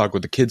a long talk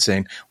with the kid,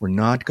 saying, "We're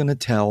not going to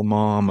tell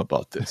Mom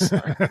about this.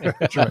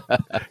 That's right.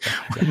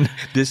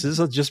 This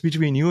is just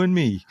between you and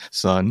me,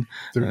 son.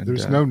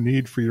 There's no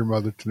need for your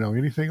mother to know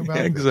anything about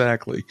it."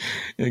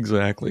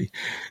 Exactly.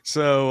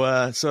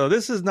 So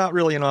this is not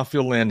really an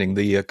off-field landing.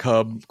 The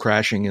Cub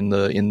crashing in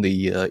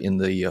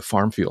the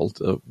farm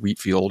field, wheat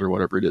field, or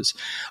whatever it is.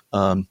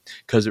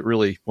 Because it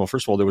really, well,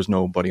 first of all, there was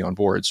nobody on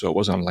board, so it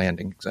wasn't on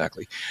landing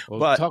exactly.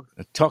 Well,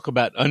 but talk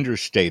about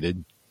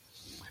understated.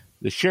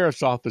 The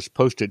sheriff's office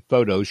posted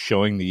photos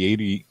showing the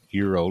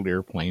 80-year-old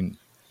airplane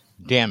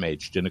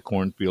damaged in a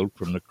cornfield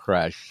from the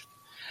crash.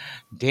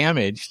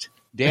 Damaged.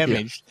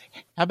 Yeah.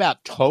 How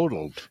about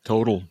totaled?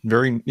 Total.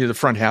 Very. The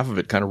front half of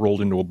it kind of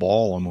rolled into a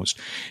ball almost.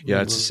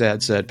 Yeah, it's a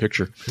sad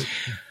picture.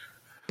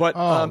 But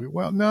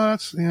well, no,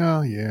 that's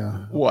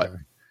yeah. What? Okay.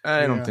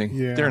 I don't think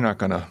they're not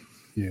gonna.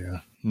 Yeah.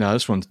 No,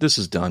 this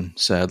is done,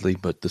 sadly,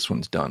 but this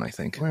one's done, I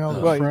think. Well,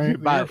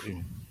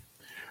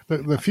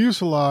 the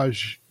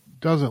fuselage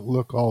doesn't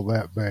look all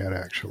that bad,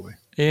 actually.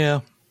 Yeah.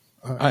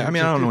 I don't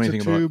know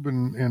anything about it. It's a tube,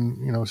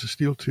 and it's a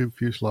steel tube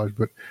fuselage,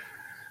 but,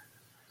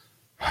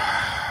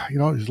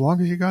 as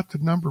long as you got the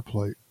number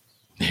plate.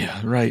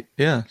 Yeah, right.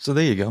 Yeah, so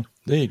there you go.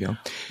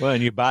 Well,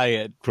 and you buy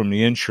it from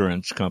the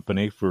insurance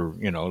company for,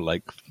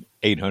 like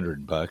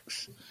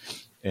 $800.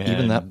 And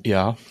even that,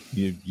 yeah.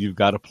 You've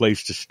got a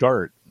place to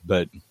start,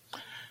 but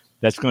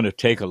that's going to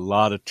take a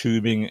lot of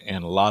tubing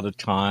and a lot of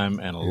time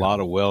and a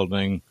lot of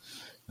welding,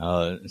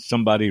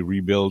 somebody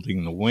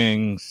rebuilding the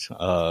wings,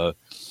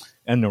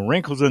 and the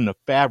wrinkles in the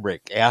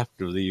fabric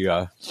after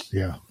the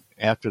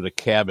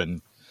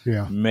cabin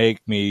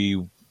make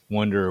me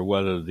wonder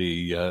whether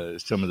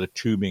some of the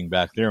tubing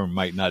back there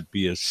might not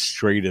be as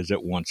straight as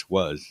it once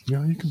was.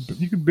 Yeah,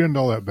 you can bend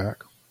all that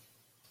back.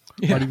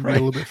 Yeah, might even be a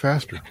little bit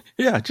faster.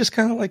 Yeah, just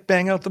kind of like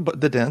bang out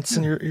the dents,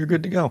 and you're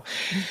good to go.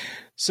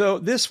 So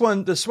this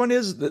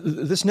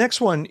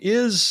next one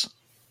is,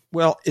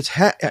 well, it's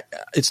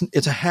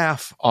a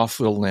half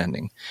off-field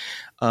landing.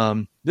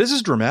 This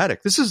is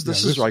dramatic. This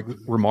is like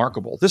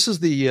remarkable. This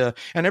is and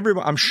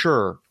I'm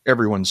sure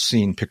everyone's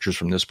seen pictures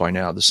from this by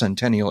now. The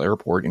Centennial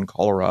Airport in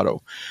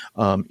Colorado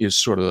is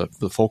sort of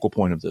the focal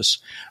point of this,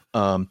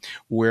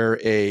 where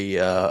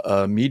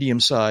a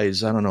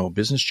medium-sized, I don't know,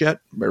 business jet,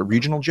 a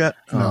regional jet.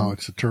 No,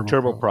 it's a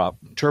turboprop.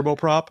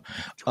 Turboprop.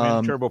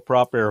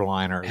 Turboprop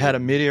airliner had a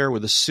midair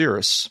with a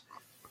Cirrus.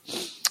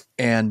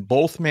 And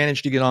both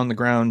managed to get on the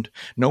ground.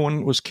 No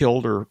one was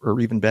killed or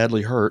even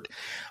badly hurt.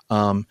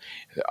 A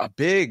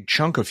big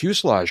chunk of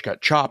fuselage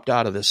got chopped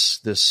out of this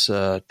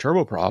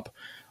turboprop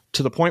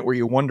to the point where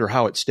you wonder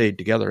how it stayed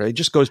together. It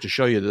just goes to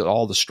show you that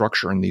all the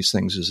structure in these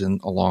things is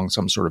along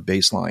some sort of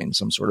baseline,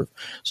 some sort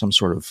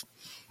of,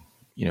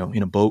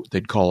 in a boat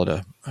they'd call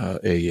it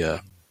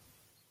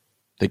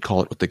they'd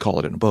call it what they call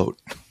it in a boat.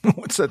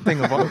 What's that thing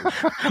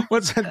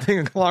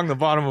along the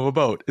bottom of a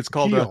boat? It's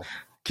called a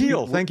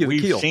keel. Thank you.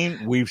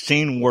 We've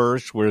seen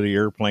worse where the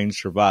airplane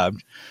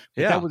survived.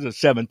 Yeah, that was a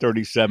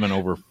 737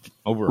 over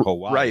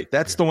Hawaii. Right.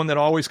 That's the one that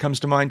always comes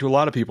to mind to a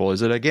lot of people.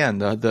 Is that again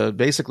the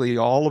basically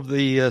all of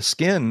the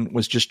skin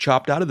was just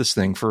chopped out of this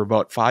thing for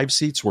about 5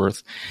 seats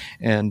worth,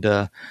 and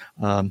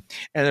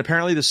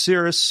apparently the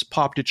Cirrus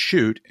popped its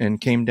chute and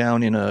came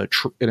down in a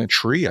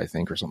tree, I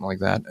think, or something like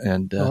that.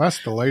 And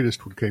that's the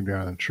latest one, came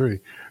down in a tree.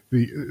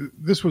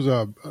 This was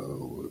a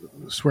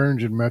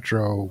Swearingen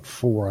Metro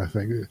 4, I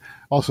think,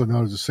 also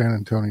known as the San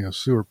Antonio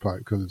sewer pipe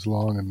because it's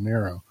long and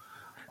narrow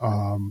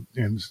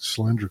and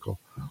cylindrical.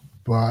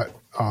 But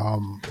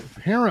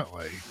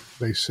apparently,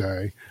 they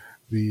say,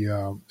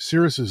 the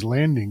Cirrus's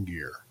landing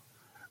gear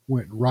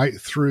went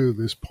right through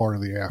this part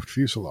of the aft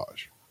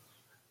fuselage.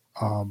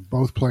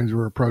 Both planes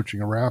were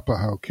approaching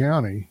Arapahoe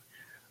County,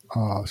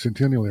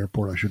 Centennial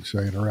Airport, I should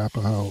say, in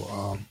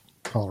Arapahoe,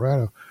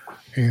 Colorado,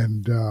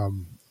 and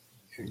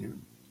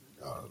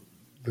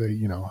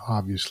they,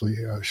 obviously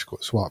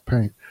swap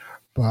paint,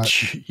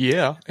 but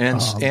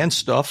and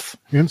stuff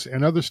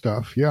and other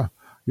stuff. Yeah.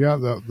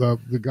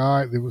 The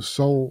guy that was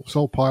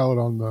sole pilot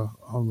on the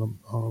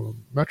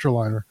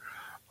Metroliner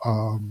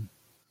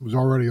was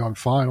already on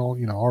final,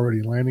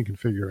 already landing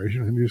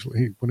configuration, and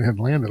he went ahead and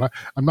landed.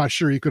 I'm not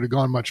sure he could have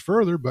gone much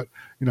further, but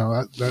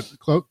that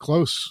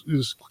close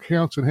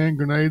counts in hand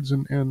grenades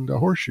and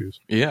horseshoes.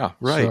 Yeah,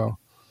 right.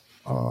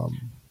 So,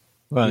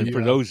 Well,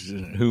 for those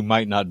who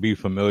might not be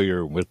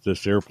familiar with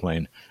this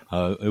airplane,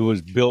 it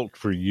was built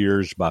for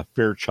years by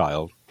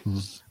Fairchild.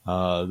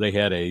 They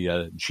had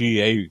a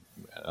GA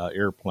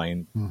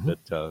airplane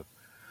that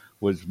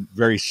was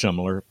very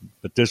similar,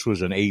 but this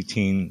was an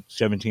 17,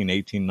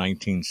 18,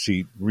 19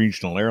 seat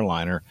regional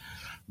airliner.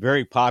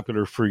 Very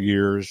popular for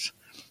years,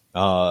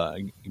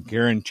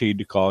 guaranteed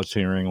to cause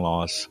hearing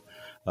loss.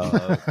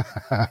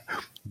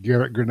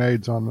 Garrett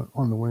grenades on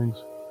the wings.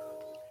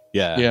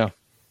 Yeah.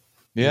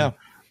 The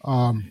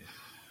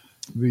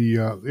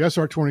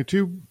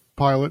SR-22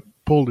 pilot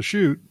pulled a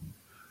chute,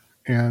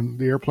 and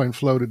the airplane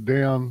floated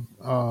down.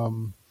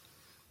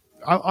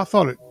 I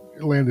thought it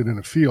landed in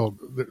a field.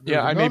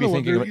 I may be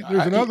thinking of it.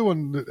 There's another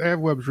one that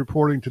AvWeb's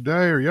reporting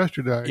today or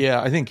yesterday.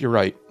 Yeah, I think you're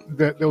right.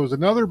 That there was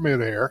another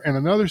midair, and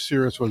another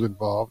Cirrus was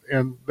involved,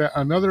 and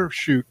another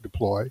chute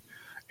deploy,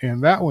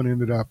 and that one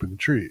ended up in the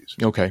trees.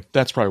 Okay,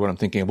 that's probably what I'm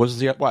thinking of.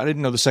 I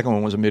didn't know the second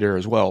one was a midair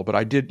as well, but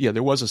I did. Yeah,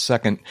 there was a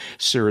second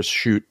Cirrus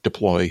chute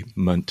deploy,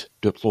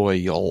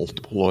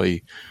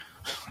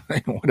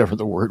 whatever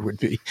the word would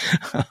be.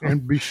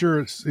 And be sure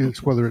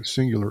it's whether it's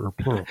singular or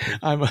plural.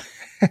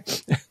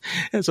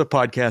 As a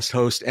podcast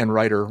host and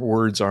writer,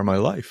 words are my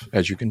life,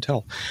 as you can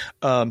tell.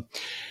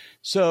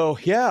 So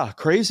yeah,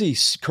 crazy.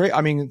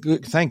 I mean,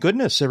 thank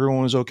goodness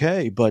everyone was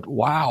okay, but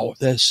wow,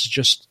 this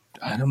just,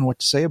 I don't know what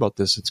to say about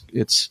this.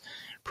 It's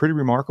pretty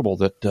remarkable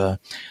that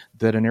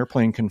an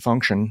airplane can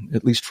function,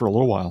 at least for a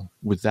little while,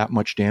 with that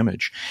much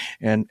damage.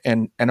 And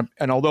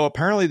although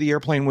apparently the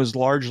airplane was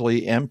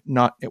largely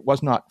it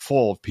was not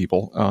full of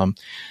people.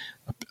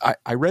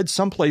 I read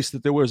someplace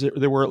that there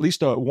were at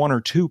least one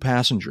or two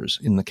passengers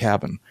in the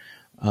cabin.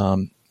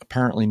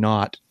 Apparently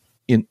not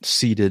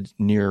seated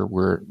near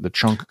where the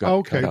chunk got.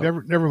 Okay,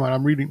 never mind.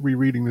 I'm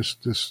rereading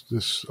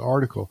this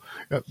article.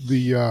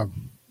 The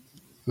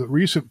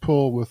recent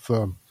pull with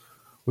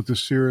the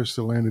Cirrus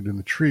that landed in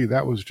the tree,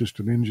 that was just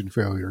an engine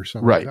failure or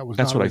something. Right.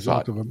 That's what I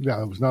thought. It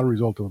was not a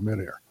result of a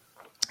midair.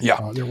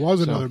 Yeah. There was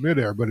another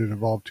midair, but it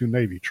involved two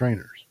Navy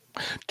trainers.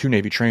 Two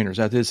Navy trainers.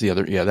 That is the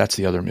other. Yeah, that's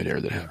the other midair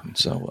that happened.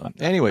 So,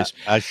 anyways,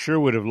 I sure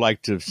would have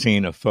liked to have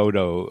seen a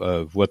photo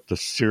of what the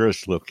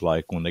Cirrus looked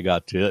like when they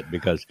got to it,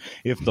 because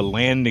if the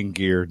landing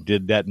gear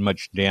did that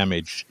much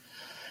damage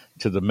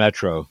to the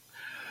Metro,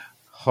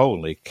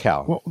 holy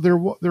cow! Well, there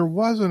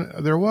was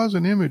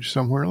an image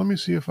somewhere. Let me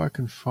see if I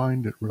can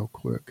find it real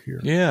quick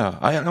here. Yeah,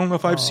 I don't know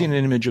if I've seen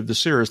an image of the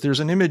Cirrus.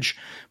 There's an image,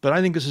 but I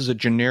think this is a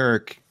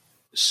generic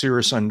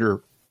Cirrus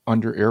under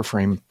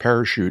airframe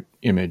parachute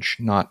image,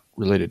 not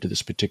related to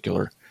this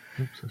particular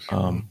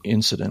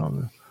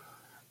incident.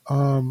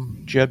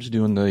 Jeb's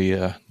doing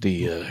the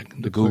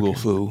Google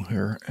foo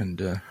here,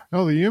 and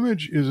no, the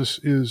image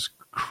is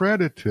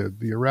credited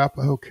the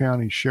Arapahoe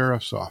County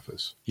Sheriff's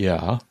Office.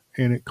 Yeah,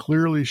 and it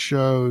clearly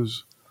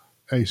shows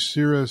a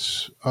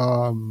Cirrus,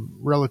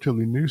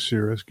 relatively new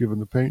Cirrus, given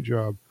the paint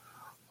job.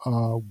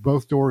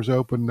 Both doors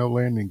open, no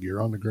landing gear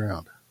on the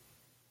ground.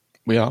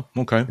 Yeah,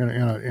 okay.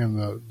 And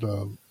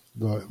the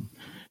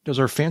does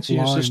our fancy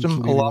new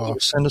system allow you to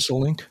send us a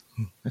link?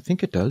 I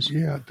think it does.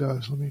 Yeah, it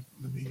does. Let me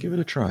give it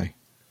a try.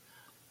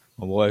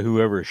 Well, boy,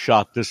 whoever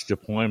shot this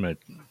deployment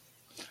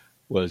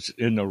was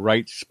in the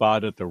right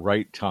spot at the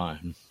right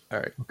time. All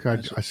right.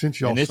 Okay, I sent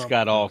you all. And it's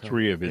got all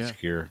three of its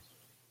gear.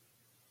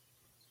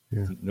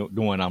 Yeah.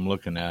 The one I'm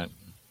looking at.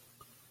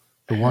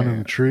 The one in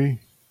the tree?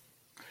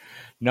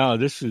 No,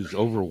 this is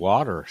over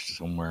water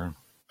somewhere.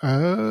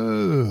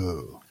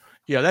 Oh.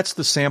 Yeah, that's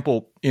the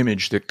sample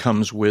image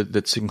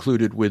that's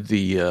included with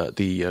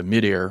the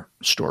midair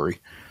story.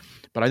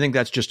 But I think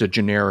that's just a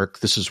generic,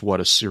 this is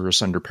what a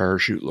Cirrus under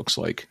parachute looks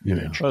like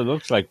image. Well, it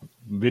looks like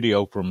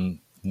video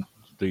from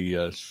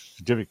the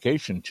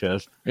certification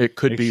test. It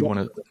could be one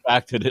of the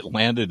fact that it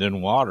landed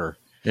in water.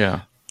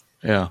 Yeah.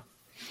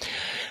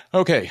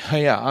 Okay,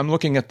 yeah, I'm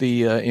looking at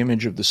the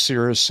image of the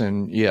Cirrus,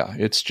 and yeah,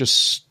 it's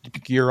just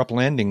gear up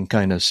landing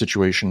kind of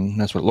situation.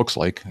 That's what it looks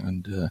like.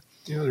 And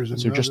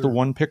is there just the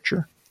one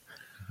picture?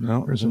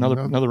 No, there's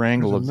another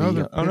angle of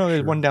the. Oh no,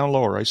 there's one down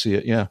lower. I see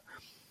it. Yeah.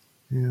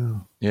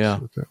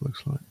 That's what that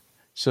looks like.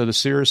 So the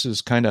Cirrus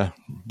is kind of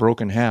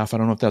broken half. I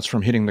don't know if that's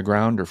from hitting the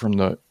ground or from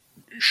the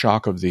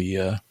shock of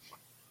the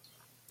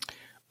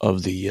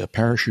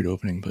parachute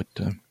opening. But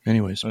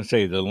anyways, I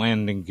say the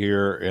landing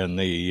gear and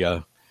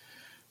the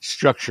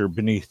structure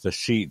beneath the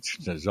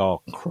seats is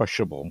all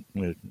crushable.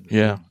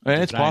 Yeah,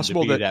 and it's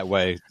possible that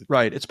way.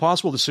 Right, it's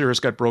possible the Cirrus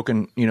got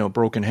broken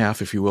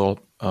half, if you will,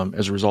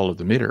 as a result of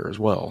the midair as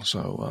well.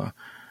 So,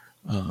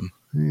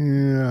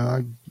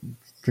 I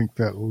think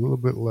that a little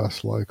bit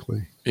less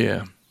likely.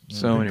 Yeah.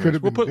 So, anyways,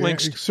 we'll put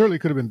links. It certainly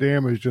could have been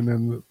damaged, and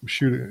then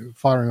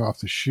firing off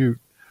the chute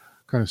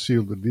kind of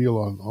sealed the deal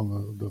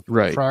on the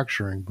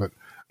fracturing. But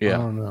yeah. I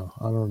don't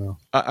know.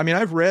 I mean,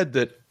 I've read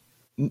that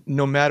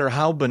no matter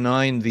how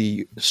benign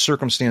the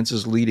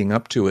circumstances leading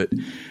up to it,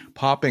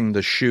 popping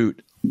the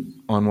chute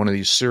on one of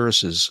these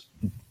Cirruses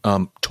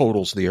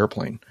totals the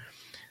airplane.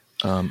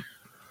 I've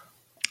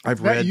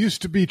read that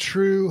used to be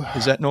true.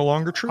 Is that no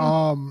longer true?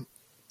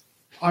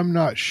 I'm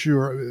not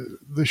sure.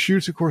 The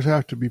chutes, of course,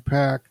 have to be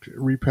packed,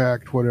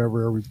 repacked,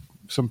 whatever, every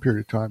some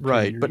period of time.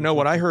 Right. But no,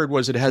 what I heard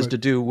was it has to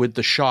do with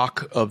the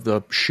shock of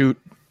the chute.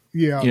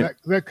 Yeah,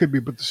 that could be.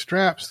 But the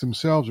straps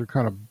themselves are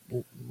kind of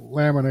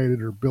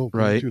laminated or built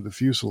into the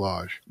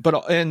fuselage.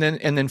 But and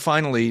then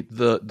finally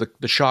the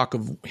shock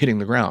of hitting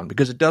the ground,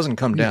 because it doesn't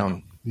come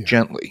down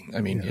gently.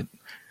 I mean,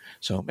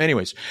 so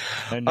anyways.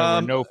 And there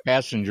were no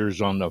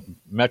passengers on the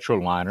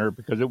Metroliner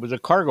because it was a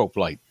cargo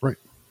flight.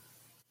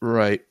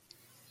 Right.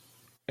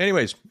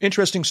 Anyways,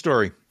 interesting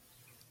story.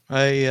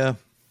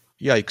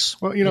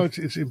 Yikes. Well,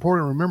 it's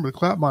important to remember the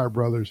Klappmeyer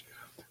brothers,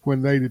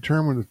 when they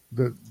determined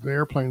that the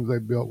airplanes they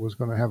built was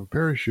going to have a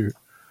parachute,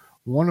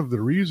 one of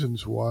the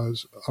reasons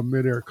was a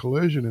midair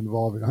collision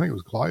involving, I think it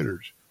was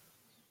gliders,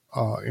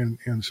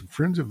 and some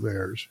friends of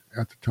theirs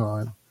at the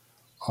time,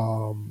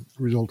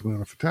 resulted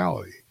in a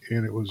fatality.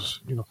 And it was,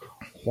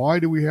 why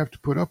do we have to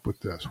put up with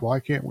this? Why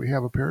can't we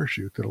have a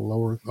parachute that'll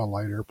lower a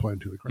light airplane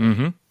to the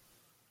ground?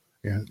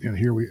 Mm-hmm. And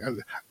here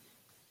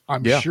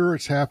I'm sure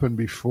it's happened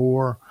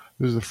before.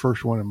 This is the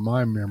first one in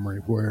my memory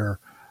where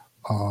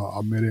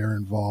a midair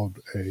involved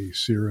a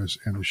Cirrus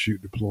and a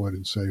chute deployed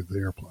and saved the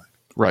airplane.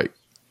 Right.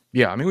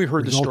 Yeah, I mean, we've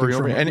heard the story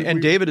over,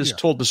 and David has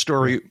told the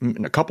story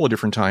a couple of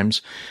different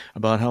times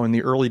about how in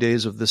the early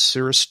days of this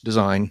Cirrus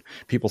design,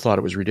 people thought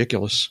it was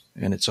ridiculous,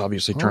 and it's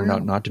obviously turned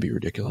out not to be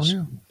ridiculous.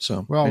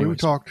 So, we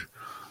talked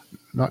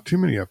not too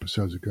many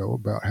episodes ago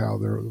about how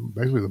they're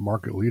basically the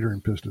market leader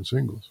in piston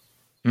singles.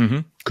 Mm-hmm.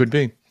 Could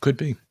be.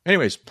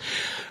 Anyways,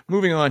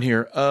 moving on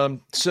here.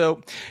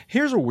 So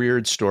here's a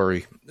weird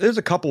story. There's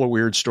a couple of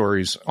weird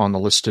stories on the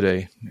list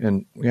today,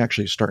 and we're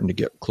actually starting to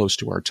get close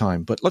to our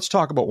time. But let's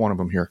talk about one of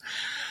them here.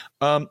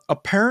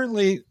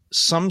 Apparently,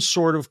 some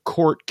sort of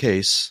court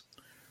case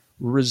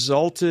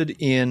resulted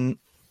in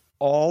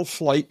all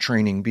flight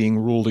training being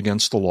ruled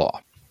against the law.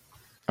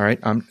 All right.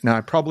 Now,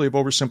 I probably have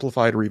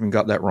oversimplified or even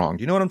got that wrong.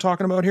 Do you know what I'm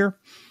talking about here?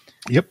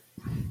 Yep.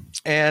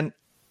 And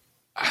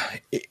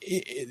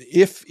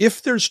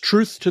if there's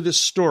truth to this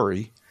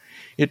story,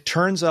 it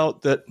turns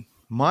out that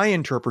my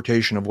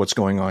interpretation of what's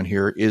going on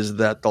here is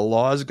that the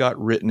laws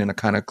got written in a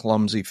kind of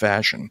clumsy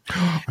fashion.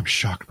 I'm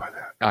shocked by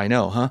that. I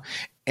know, huh?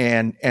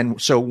 And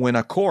so when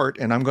a court,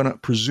 and I'm going to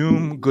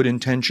presume good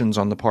intentions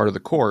on the part of the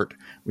court,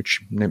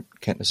 which they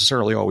can't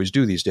necessarily always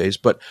do these days,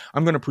 but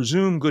I'm going to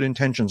presume good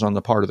intentions on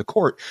the part of the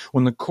court.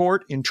 When the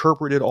court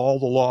interpreted all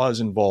the laws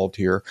involved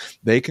here,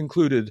 they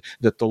concluded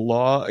that the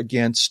law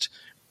against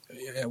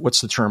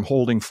what's the term?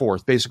 Holding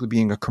forth, basically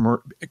being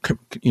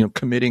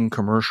committing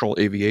commercial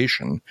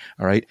aviation.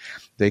 All right.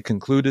 They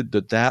concluded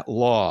that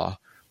law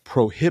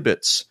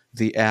prohibits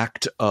the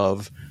act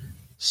of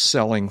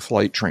selling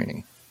flight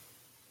training.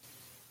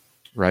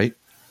 Right.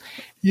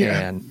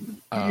 Yeah.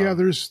 And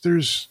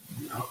there's,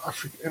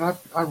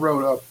 I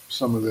wrote up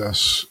some of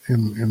this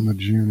in the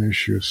June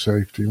issue of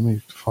Safety. Let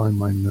me find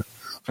my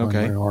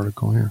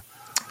article here.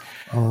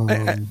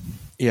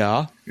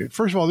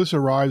 First of all, this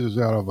arises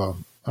out of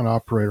an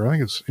operator. I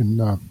think it's in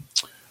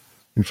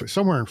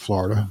somewhere in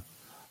Florida.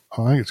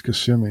 I think it's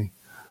Kissimmee.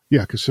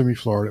 Yeah, Kissimmee,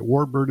 Florida.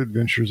 Warbird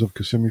Adventures of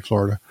Kissimmee,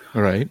 Florida.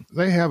 All right.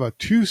 They have a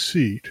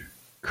 2-seat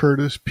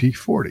Curtiss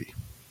P-40.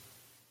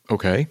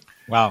 Okay.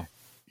 Wow.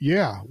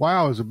 Yeah,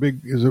 wow it's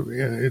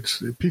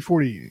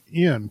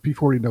P-40N,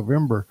 P-40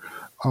 November,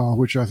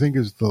 which I think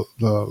is the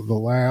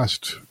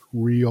last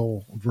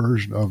real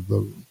version of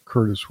the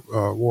Curtiss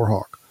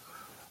Warhawk.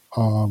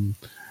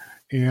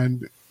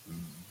 And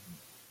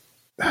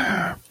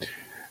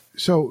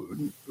so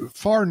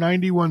FAR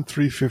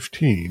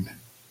 91-315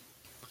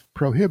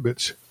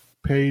 prohibits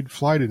paid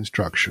flight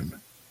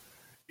instruction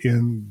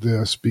in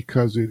this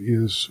because it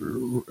is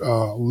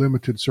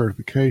limited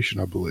certification,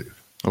 I believe.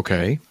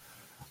 Okay.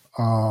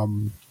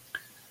 The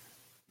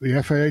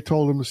FAA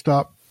told them to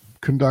stop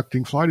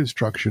conducting flight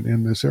instruction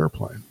in this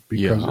airplane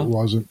because it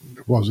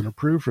wasn't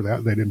approved for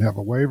that. They didn't have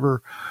a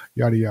waiver,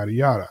 yada, yada,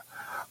 yada.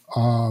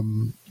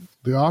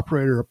 The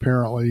operator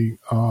apparently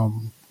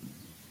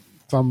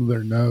thumbed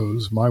their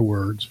nose, my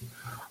words,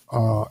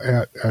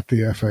 at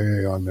the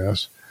FAA on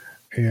this,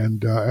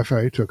 and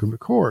FAA took him to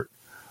court.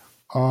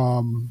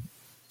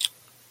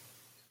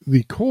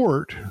 The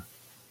court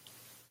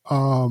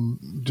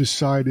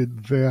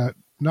decided that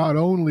not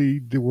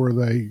only were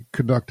they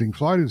conducting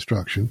flight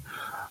instruction,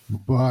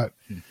 but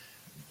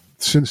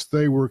since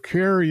they were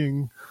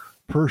carrying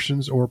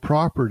persons or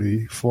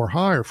property for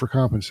hire, for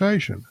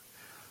compensation,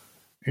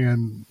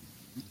 and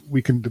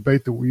we can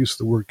debate the use of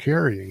the word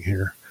carrying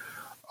here,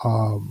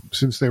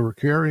 since they were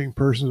carrying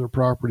persons or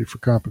property for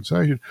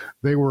compensation,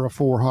 they were a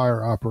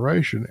for-hire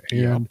operation,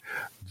 and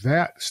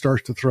that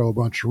starts to throw a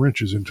bunch of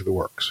wrenches into the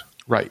works.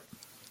 Right.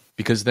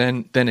 Because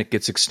then it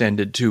gets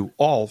extended to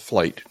all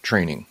flight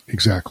training.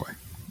 Exactly.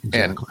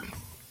 And,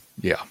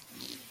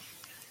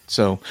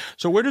 So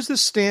where does this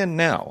stand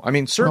now? I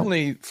mean,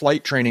 certainly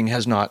flight training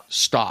has not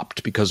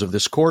stopped because of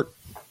this court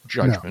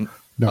judgment.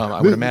 No.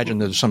 I would imagine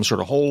there's some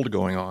sort of hold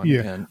going on.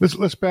 Yeah.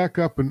 Let's back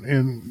up,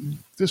 and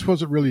this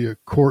wasn't really a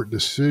court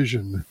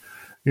decision.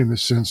 in the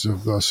sense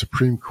of the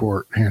Supreme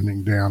Court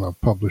handing down a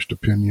published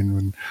opinion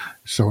when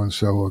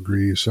so-and-so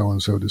agrees,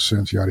 so-and-so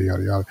dissents, yada,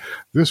 yada, yada.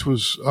 This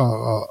was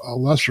a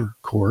lesser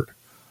court,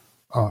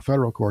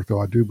 federal court,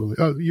 though I do believe,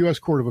 the U.S.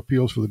 Court of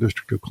Appeals for the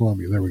District of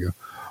Columbia, there we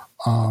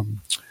go,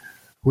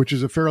 which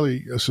is a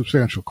fairly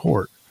substantial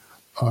court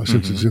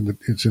since it's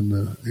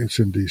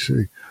in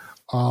D.C.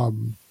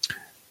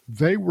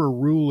 They were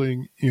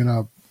ruling in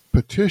a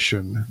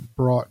petition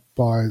brought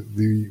by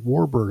the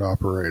Warbird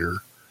operator,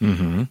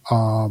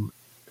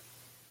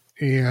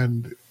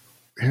 and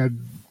had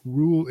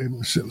ruled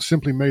and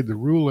simply made the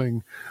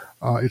ruling.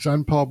 It's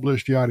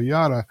unpublished, yada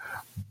yada,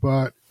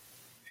 but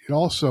it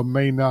also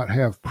may not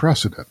have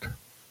precedent.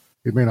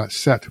 It may not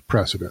set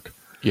precedent.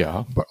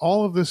 Yeah. But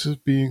all of this is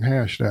being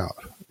hashed out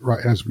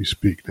right as we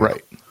speak now.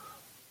 Right.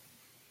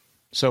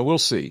 So we'll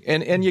see,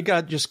 and you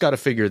just got to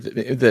figure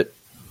that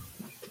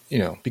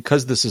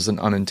because this is an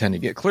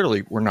unintended.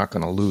 Clearly, we're not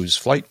going to lose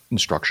flight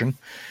instruction.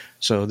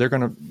 So they're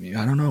going to,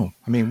 I don't know.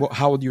 I mean,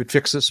 how would you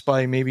fix this?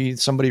 By maybe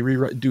somebody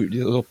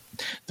they'll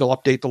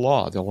update the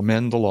law. They'll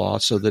amend the law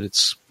so that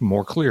it's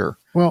more clear.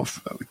 Well,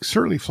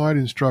 certainly flight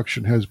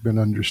instruction has been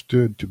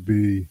understood to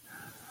be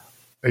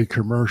a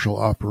commercial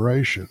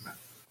operation.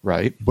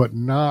 Right. But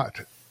not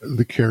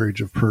the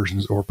carriage of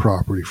persons or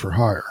property for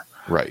hire.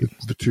 Right.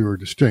 The two are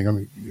distinct. I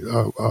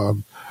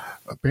mean,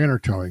 banner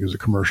towing is a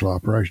commercial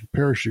operation.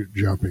 Parachute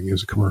jumping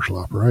is a commercial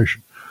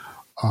operation.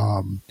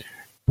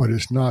 But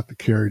it's not the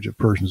carriage of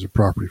persons or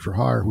property for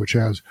hire, which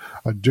has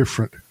a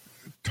different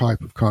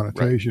type of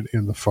connotation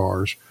in the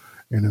FARs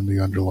and in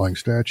the underlying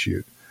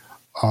statute.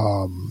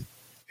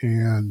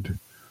 And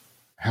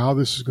how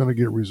this is going to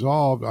get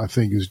resolved, I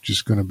think, is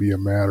just going to be a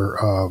matter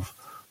of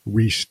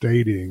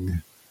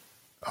restating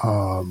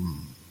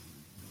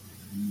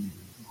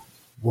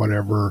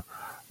whatever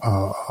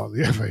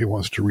the FAA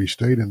wants to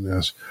restate in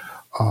this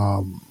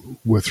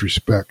with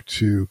respect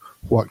to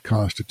what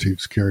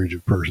constitutes carriage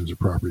of persons or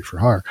property for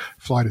hire.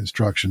 Flight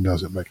instruction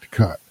doesn't make the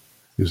cut,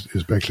 is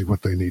basically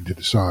what they need to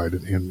decide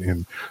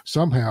and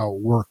somehow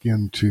work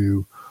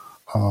into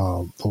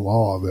the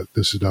law that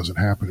this doesn't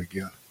happen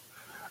again.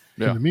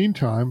 Yeah. In the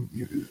meantime,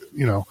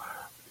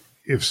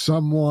 if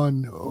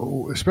someone,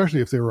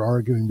 especially if they were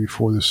arguing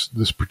before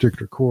this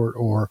particular court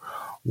or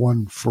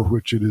one for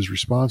which it is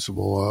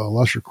responsible, a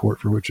lesser court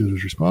for which it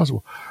is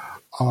responsible,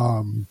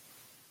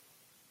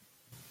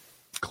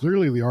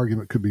 clearly the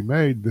argument could be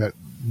made that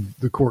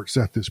the court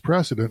set this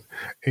precedent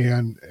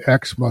and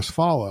X must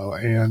follow.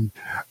 And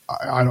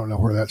I don't know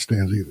where that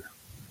stands either.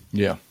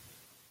 Yeah.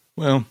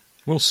 Well,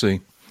 we'll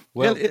see.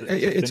 Well,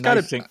 it's got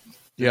to think.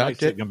 The nice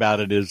thing about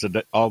it is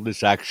that all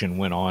this action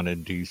went on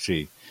in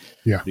D.C.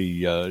 Yeah.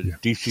 The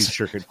D.C.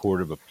 Circuit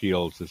Court of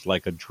Appeals is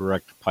like a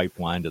direct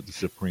pipeline to the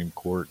Supreme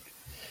Court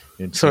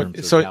in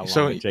terms of how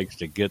long it takes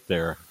to get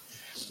there.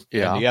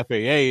 Yeah. And the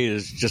FAA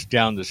is just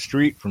down the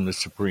street from the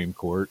Supreme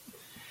Court,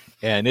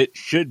 and it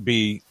should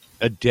be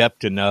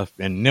adept enough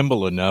and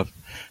nimble enough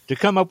to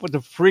come up with a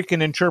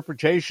freaking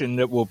interpretation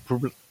that will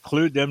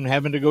preclude them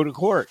having to go to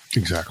court.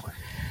 Exactly.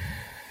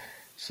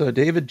 So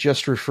David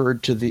just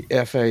referred to the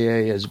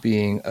FAA as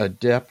being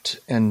adept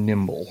and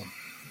nimble.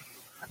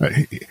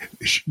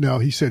 No,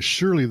 he said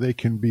surely they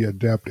can be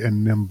adept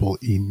and nimble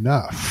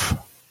enough.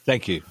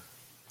 Thank you.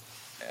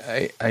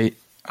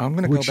 I'm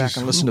going to go back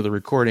and listen to the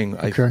recording.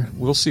 Okay.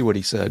 We'll see what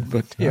he said,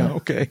 but yeah,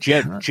 okay.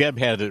 Jeb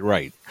had it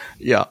right.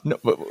 Yeah. No,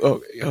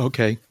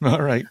 okay.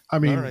 All right. I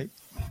mean, all right.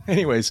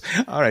 Anyways,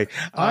 all right.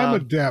 I'm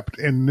adept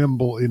and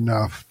nimble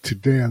enough to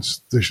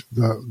dance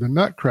the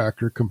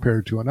nutcracker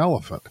compared to an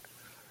elephant.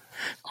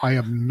 I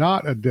am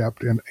not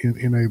adept and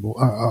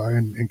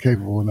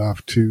capable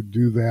enough to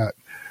do that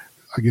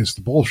against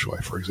the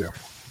Bolshoi, for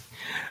example.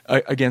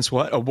 Against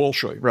what? A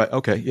Bolshoi, right?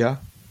 Okay, yeah.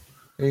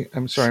 Hey,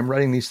 I'm sorry, I'm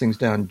writing these things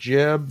down.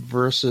 Jeb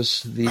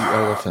versus the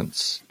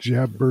elephants.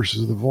 Jeb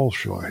versus the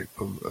Bolshoi.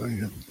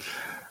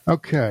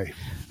 Okay.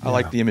 I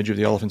like the image of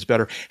the elephants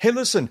better. Hey,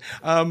 listen,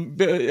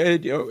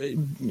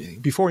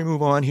 before we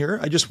move on here,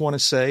 I just want to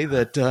say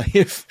that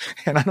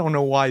and I don't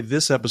know why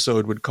this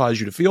episode would cause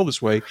you to feel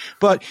this way,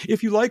 but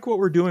if you like what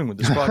we're doing with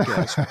this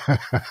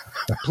podcast,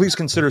 please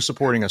consider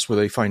supporting us with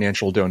a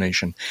financial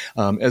donation.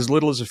 As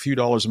little as a few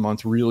dollars a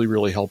month really,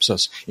 really helps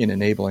us in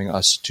enabling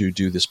us to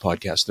do this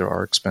podcast. There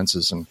are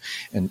expenses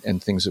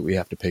and things that we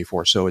have to pay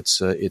for. So it's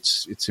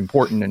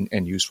important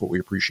and useful. We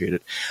appreciate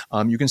it.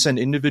 You can send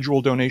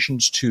individual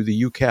donations to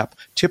the UCAP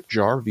tip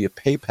jar via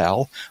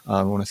PayPal.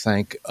 I want to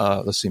thank,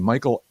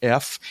 Michael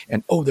F.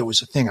 And, there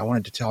was a thing I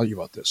wanted to tell you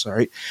about this. All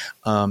right.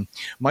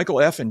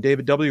 Michael F. and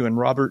David W. and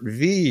Robert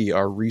V.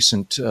 are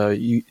recent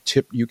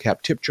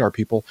UCAP tip jar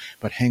people.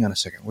 But hang on a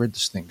second. Where'd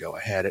this thing go?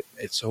 I had it.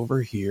 It's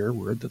over here.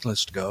 Where'd the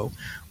list go?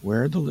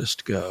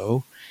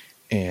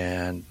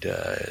 And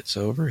it's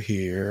over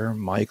here,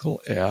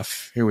 Michael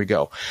F. Here we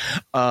go.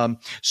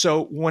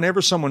 So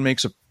whenever someone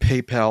makes a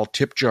PayPal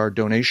tip jar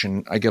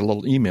donation, I get a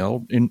little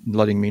email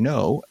letting me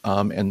know,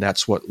 and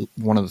that's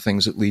one of the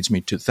things that leads me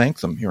to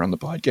thank them here on the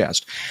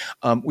podcast.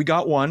 We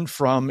got one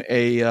from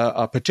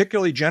a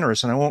particularly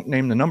generous, and I won't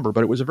name the number,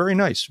 but it was a very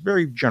nice,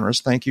 very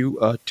generous thank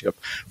you tip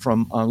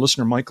from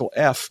listener Michael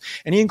F.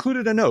 And he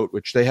included a note,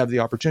 which they have the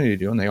opportunity to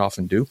do, and they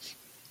often do.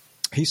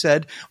 He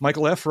said,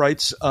 Michael F.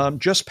 writes,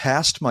 just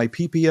passed my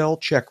PPL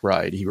check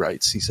ride, he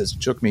writes. He says,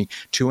 it took me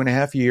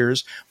 2.5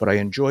 years, but I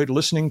enjoyed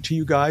listening to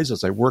you guys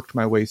as I worked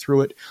my way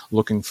through it.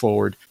 Looking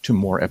forward to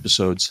more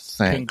episodes.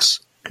 Thanks.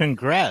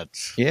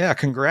 Congrats. Yeah,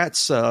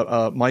 congrats,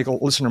 Michael,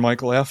 listener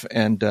Michael F.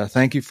 And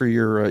thank you for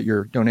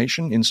your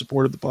donation in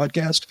support of the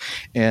podcast.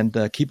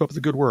 And keep up the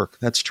good work.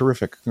 That's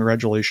terrific.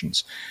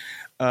 Congratulations.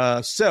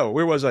 So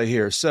where was I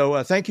here?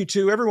 So thank you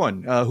to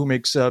everyone who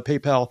makes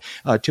PayPal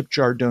tip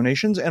jar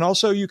donations. And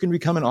also you can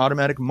become an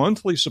automatic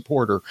monthly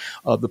supporter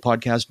of the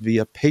podcast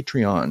via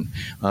Patreon.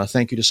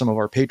 Thank you to some of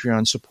our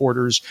Patreon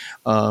supporters.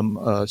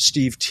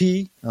 Steve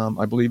T,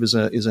 I believe, is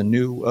a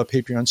new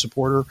Patreon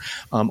supporter.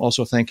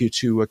 Also thank you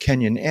to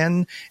Kenyon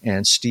N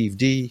and Steve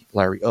D,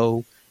 Larry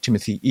O,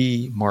 Timothy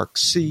E., Mark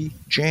C.,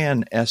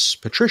 Jan S.,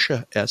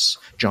 Patricia S.,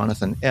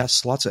 Jonathan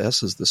S., lots of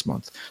S's this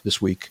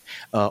week,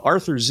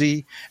 Arthur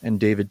Z., and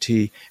David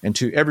T., and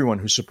to everyone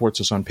who supports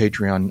us on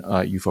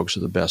Patreon, you folks are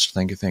the best.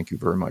 Thank you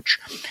very much.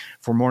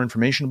 For more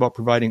information about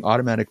providing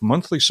automatic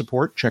monthly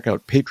support, check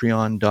out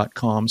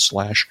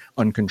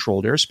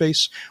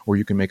patreon.com/uncontrolledairspace, or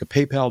you can make a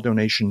PayPal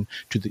donation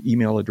to the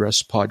email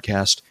address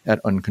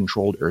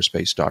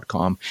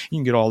podcast@uncontrolledairspace.com. You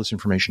can get all this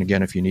information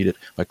again if you need it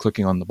by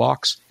clicking on the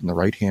box in the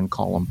right-hand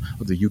column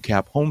of the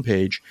UCAP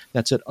homepage.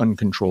 That's at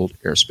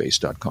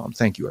uncontrolledairspace.com.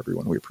 Thank you,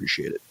 everyone. We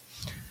appreciate it.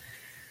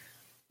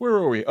 Where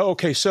are we? Oh,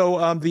 okay,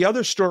 so the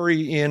other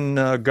story in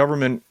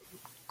government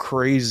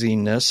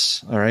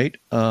craziness, all right,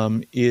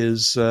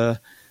 is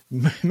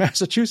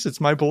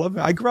Massachusetts, my beloved.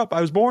 I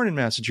was born in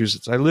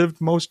Massachusetts. I lived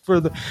for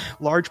the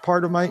large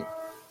part of my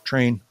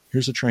train.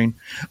 Here's a train.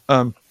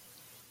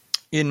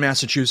 In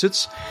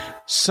Massachusetts,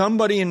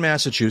 somebody in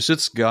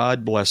Massachusetts,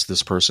 God bless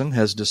this person,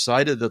 has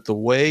decided that the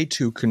way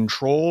to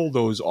control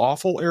those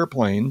awful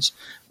airplanes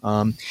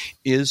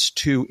is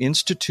to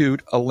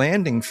institute a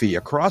landing fee,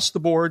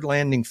 across-the-board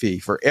landing fee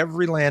for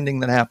every landing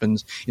that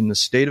happens in the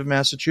state of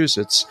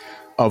Massachusetts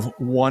of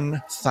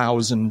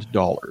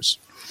 $1,000.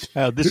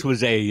 This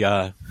was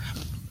an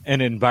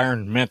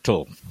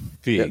environmental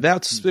fee. Yeah,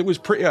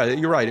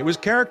 you're right. It was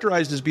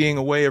characterized as being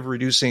a way of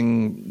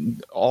reducing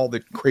all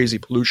the crazy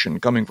pollution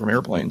coming from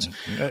airplanes.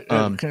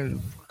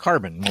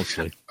 Carbon,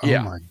 mostly. Oh,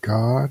 my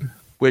God.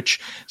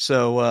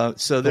 So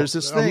there's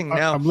this thing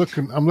now. I'm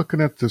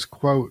looking at this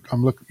quote.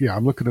 I'm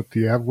looking at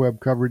the AvWeb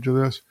coverage of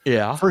this.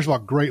 Yeah. First of all,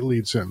 great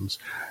lead sentence.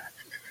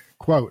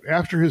 Quote,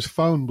 after his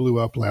phone blew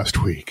up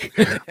last week,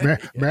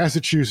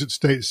 Massachusetts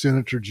State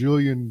Senator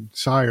Julian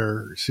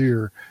Cyr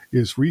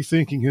is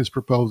rethinking his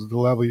proposal to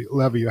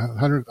levy a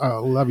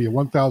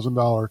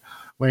 $1,000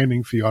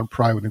 landing fee on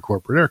private and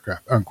corporate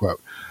aircraft,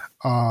 unquote.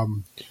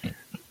 The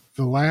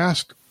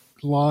last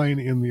line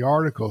in the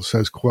article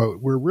says,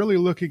 quote, we're really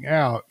looking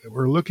at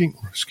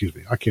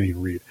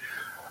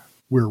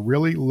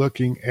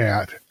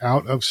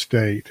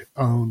out-of-state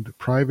owned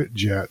private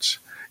jets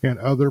and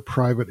other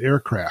private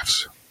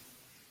aircrafts.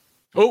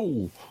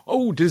 Oh,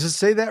 does it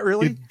say that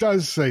really? It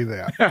does say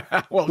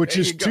that. Well, which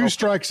is two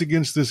strikes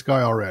against this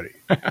guy already.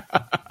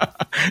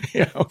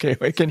 Yeah, okay.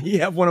 Wait, can he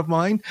have one of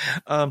mine?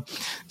 Man.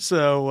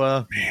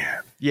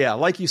 Yeah,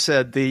 like you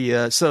said,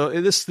 so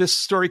this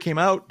story came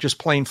out just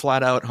plain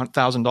flat out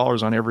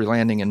 $1,000 on every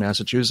landing in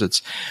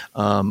Massachusetts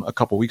a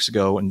couple weeks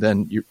ago, and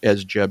then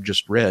as Jeb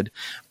just read,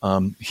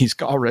 he's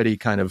already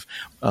kind of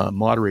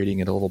moderating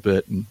it a little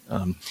bit, and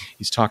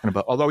he's talking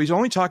about, although he's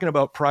only talking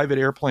about private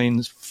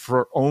airplanes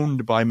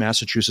owned by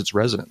Massachusetts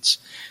residents.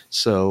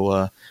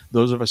 So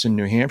those of us in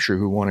New Hampshire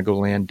who want to go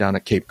land down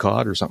at Cape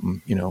Cod or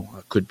something,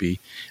 could be.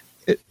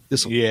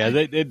 That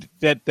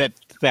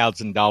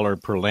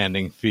 $1,000 per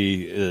landing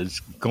fee is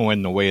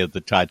going the way of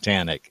the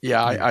Titanic.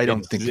 Yeah, I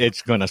don't think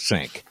it's going to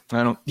sink.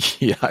 I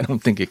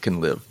don't think it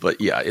can live. But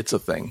yeah, it's a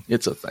thing.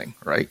 It's a thing,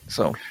 right?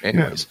 So,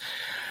 anyways,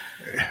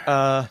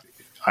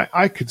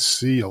 I could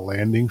see a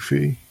landing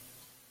fee.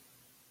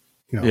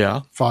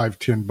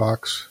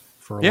 $5-10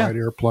 for a light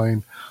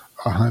airplane,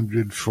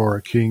 $100 for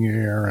a King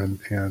Air, and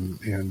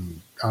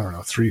I don't know,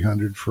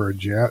 $300 for a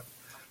jet.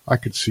 I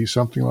could see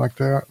something like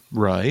that.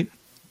 Right.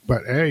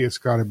 But it's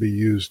got to be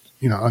used,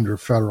 under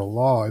federal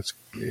law. It's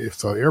if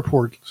the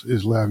airport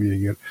is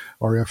levying it,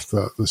 or if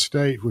the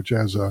state, which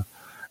as an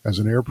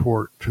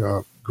airport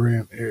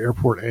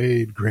airport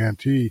aid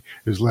grantee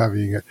is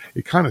levying it,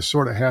 it kind of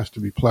sort of has to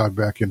be plowed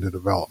back into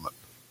development.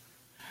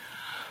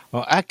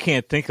 Well, I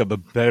can't think of a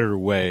better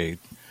way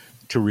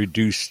to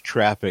reduce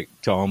traffic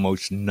to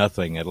almost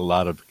nothing at a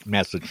lot of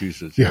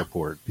Massachusetts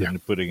airports than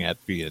putting that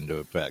fee into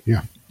effect.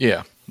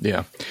 Yeah.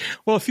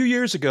 Well, a few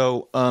years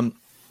ago,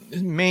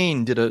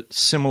 Maine did a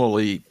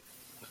similarly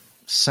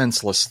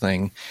senseless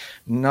thing,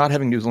 not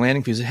having to do with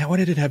landing fees. What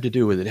did it have to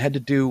do with it? It had to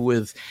do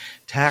with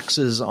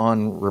taxes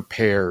on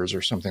repairs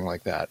or something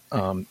like that.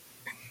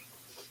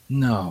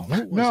 No,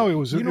 it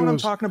was. You know what I'm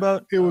talking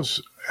about? It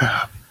was.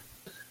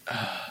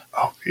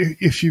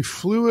 If you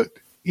flew it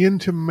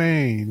into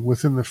Maine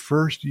within the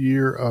first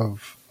year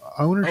of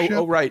ownership.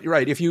 Oh, right.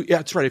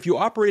 That's right. If you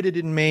operated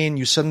in Maine,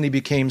 you suddenly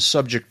became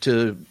subject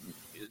to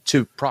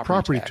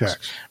property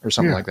tax or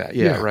something like that.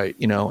 Yeah, right.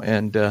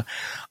 And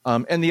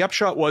the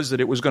upshot was that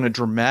it was going to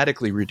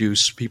dramatically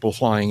reduce people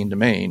flying into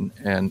Maine,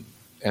 and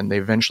they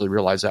eventually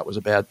realized that was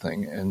a bad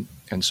thing,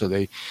 and so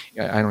I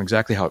don't know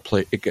exactly how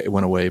it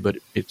went away, but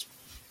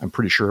I'm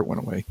pretty sure it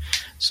went away.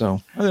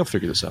 So they'll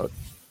figure this out.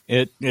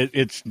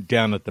 It's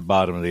down at the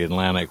bottom of the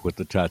Atlantic with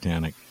the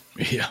Titanic.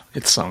 Yeah,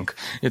 it sunk.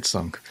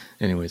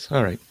 Anyways,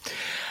 all right.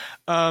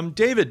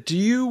 David, do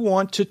you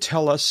want to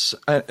tell us,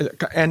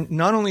 and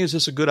not only is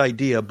this a good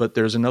idea, but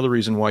there's another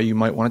reason why you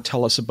might want to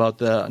tell us about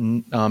the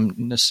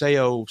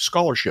NASAO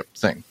scholarship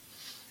thing.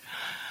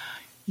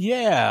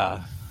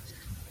 Yeah.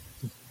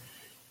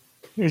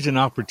 Here's an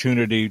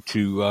opportunity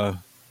to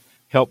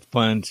help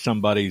fund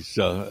somebody's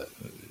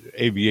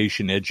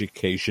aviation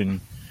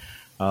education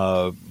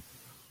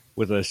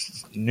with a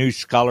new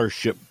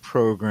scholarship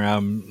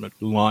program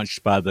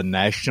launched by the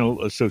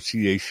National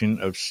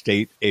Association of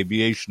State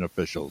Aviation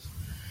Officials.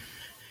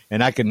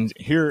 And I can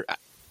hear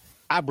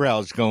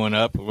eyebrows going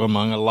up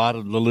among a lot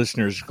of the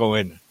listeners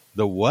going,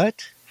 the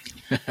what?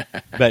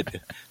 But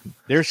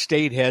their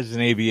state has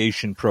an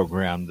aviation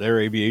program. Their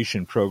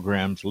aviation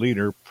program's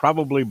leader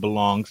probably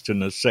belongs to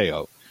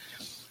NASAO.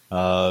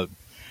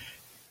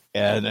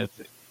 And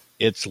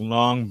it's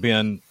long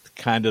been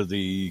kind of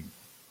the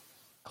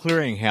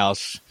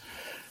clearinghouse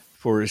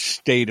for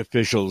state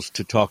officials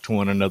to talk to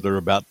one another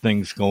about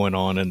things going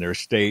on in their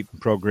state,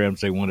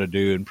 programs they want to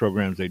do and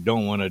programs they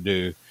don't want to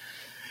do.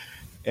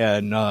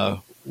 And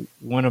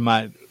one of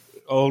my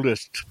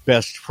oldest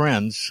best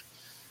friends,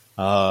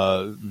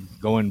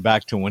 going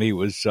back to when he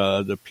was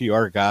the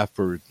PR guy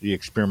for the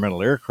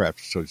Experimental Aircraft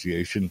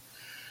Association,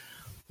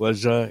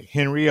 was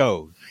Henry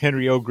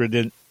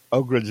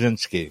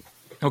Ogrodzinski.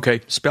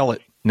 Okay, spell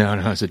it. No,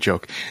 it's a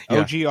joke.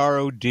 Yeah.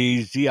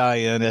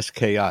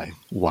 Ogrodzinski.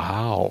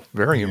 Wow,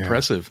 very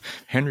impressive.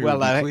 Henry would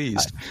be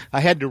pleased. I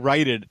had to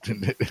write it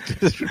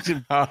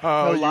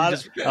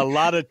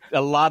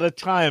a lot of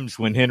times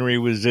when Henry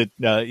was at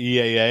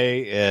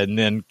EAA and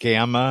then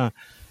GAMA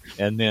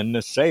and then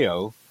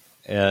NASAO,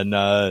 and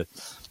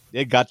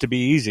it got to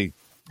be easy.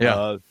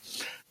 Yeah,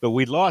 but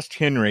we lost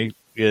Henry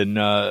in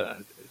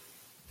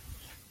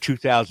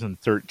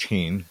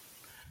 2013.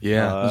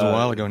 Yeah, it was a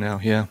while ago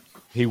now. Yeah.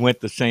 He went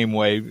the same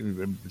way,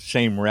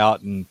 same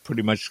route, and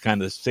pretty much kind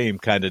of the same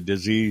kind of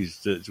disease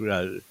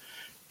that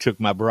took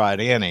my bride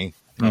Annie,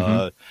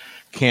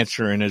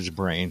 cancer in his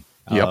brain.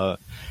 Yep.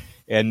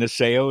 And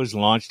NASAO has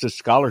launched a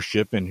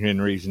scholarship in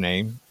Henry's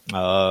name.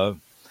 The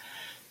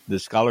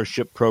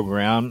scholarship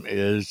program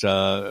is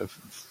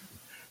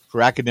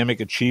for academic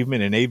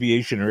achievement in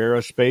aviation or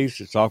aerospace.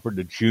 It's offered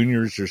to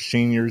juniors or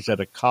seniors at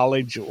a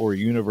college or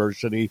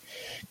university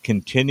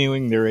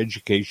continuing their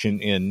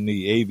education in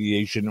the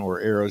aviation or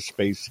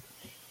aerospace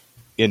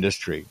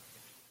industry.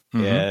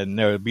 And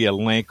there will be a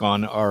link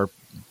on our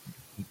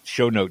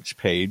show notes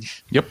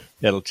page. Yep.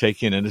 That'll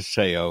take you into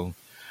NASAO.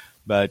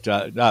 But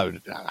I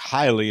would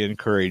highly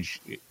encourage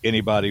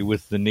anybody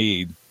with the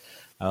need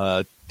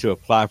to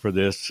apply for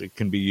this. It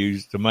can be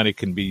used. The money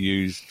can be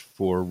used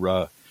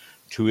for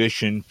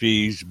tuition,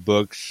 fees,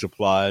 books,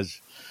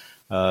 supplies.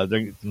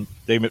 They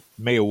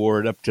may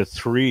award up to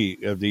 3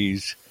 of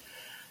these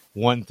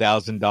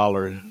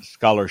 $1,000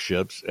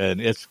 scholarships,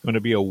 and it's going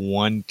to be a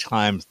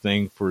one-time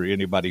thing for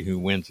anybody who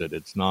wins it.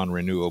 It's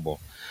non-renewable.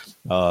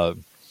 But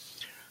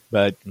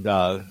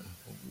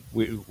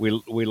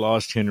we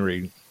lost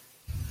Henry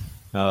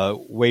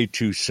way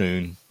too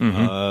soon.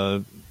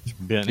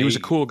 He was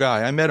a cool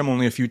guy. I met him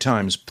only a few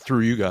times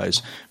through you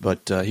guys,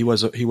 but he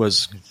was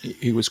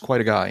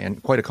quite a guy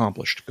and quite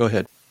accomplished. Go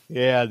ahead.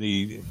 Yeah,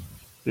 the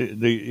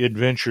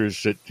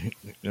adventures that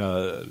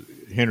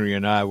Henry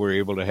and I were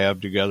able to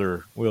have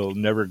together will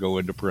never go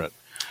into print.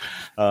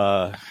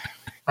 You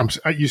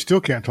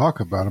still can't talk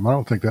about him. I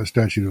don't think that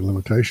statute of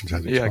limitations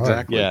has expired. Yeah,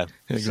 exactly. Yeah,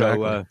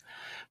 exactly. So,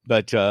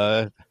 but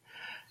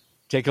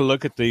take a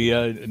look at the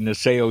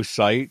NASAO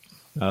site.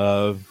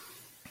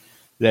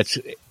 That's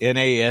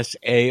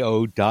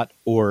nasao.org.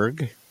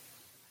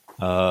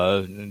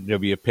 There'll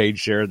be a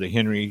page there, the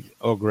Henry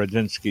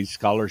Ogrodzinski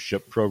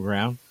Scholarship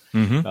Program.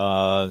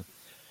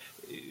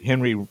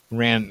 Henry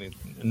ran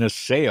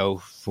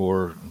NASAO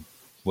for,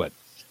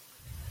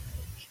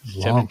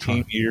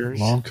 17 years?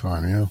 Long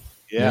time,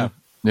 yeah.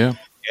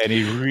 And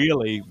he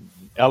really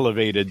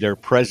elevated their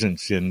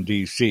presence in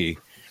D.C.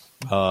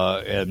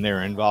 And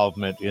their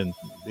involvement in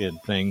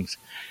things.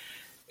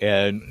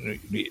 And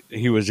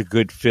he was a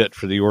good fit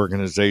for the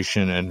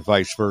organization and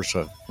vice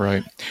versa.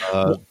 Right.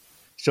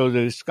 So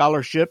the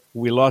scholarship,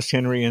 we lost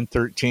Henry in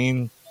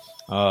 2013.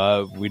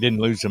 We didn't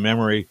lose the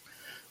memory.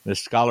 The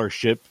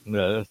scholarship,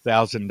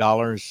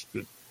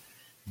 $1,000,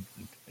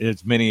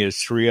 as many as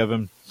 3 of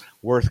them.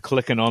 Worth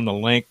clicking on the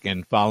link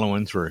and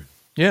following through.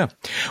 Yeah.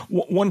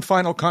 One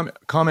final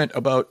comment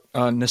about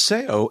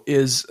Naseo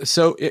is,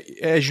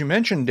 as you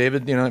mentioned,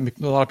 David, a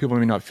lot of people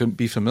may not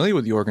be familiar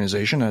with the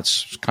organization.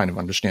 That's kind of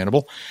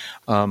understandable.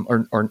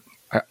 Or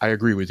I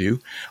agree with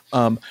you.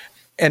 And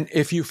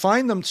if you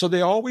find them, so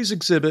they always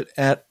exhibit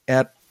at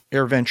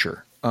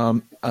AirVenture.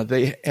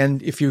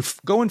 And if you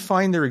go and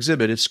find their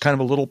exhibit, it's kind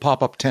of a little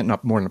pop-up tent,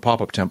 not more than a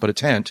pop-up tent, but a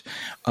tent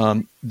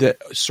that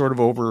sort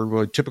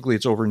of typically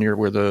it's over near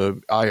where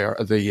the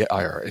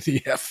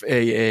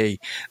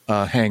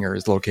FAA hangar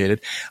is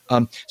located.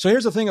 So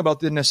here's the thing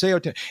about the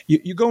Naseo tent.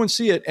 You go and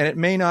see it,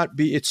 and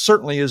it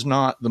certainly is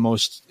not the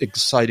most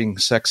exciting,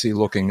 sexy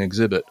looking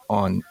exhibit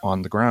on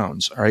the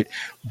grounds. All right.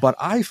 But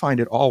I find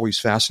it always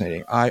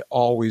fascinating. I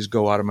always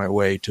go out of my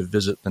way to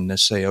visit the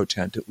Naseo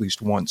tent at least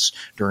once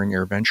during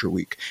AirVenture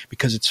Week,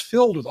 because it's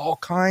filled with all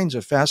kinds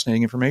of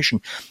fascinating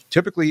information.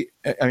 Typically,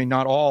 I mean,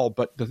 not all,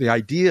 but the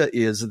idea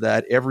is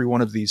that every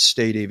one of these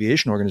state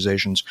aviation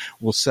organizations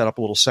will set up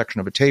a little section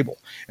of a table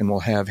and will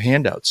have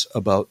handouts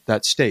about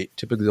that state.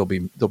 Typically,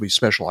 there'll be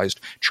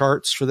specialized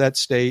charts for that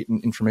state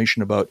and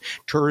information about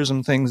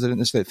tourism things that in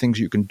the state, things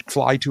you can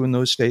fly to in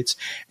those states.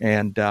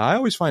 And I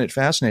always find it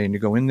fascinating to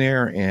go in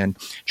there and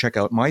check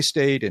out my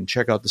state and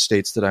check out the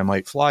states that I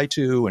might fly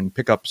to and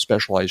pick up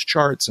specialized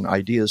charts and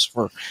ideas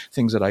for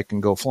things that I can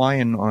go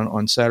flying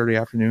on Saturday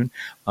afternoon.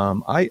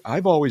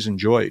 I've always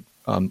enjoyed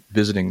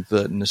visiting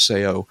the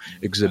Naseo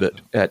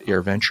exhibit at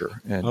AirVenture.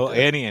 And,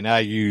 Annie and I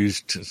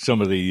used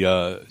some of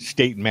the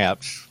state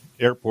maps,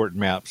 airport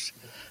maps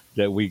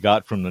that we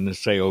got from the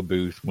Naseo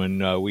booth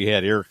when we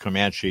had Air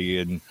Comanche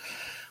and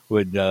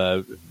would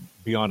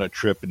be on a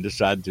trip and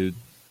decide to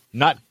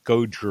not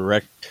go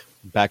direct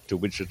back to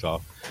Wichita.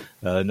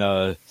 And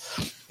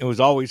it was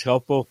always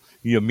helpful.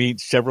 You meet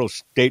several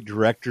state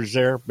directors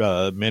there.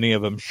 Many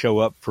of them show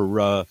up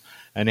for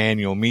an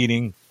annual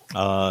meeting.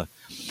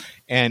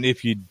 And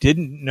if you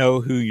didn't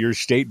know who your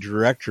state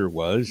director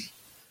was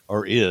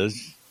or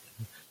is,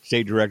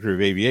 state director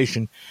of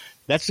aviation,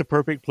 that's the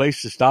perfect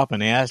place to stop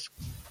and ask,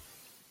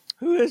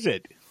 who is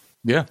it?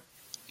 Yeah.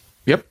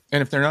 Yep.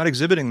 And if they're not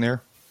exhibiting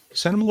there,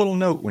 send them a little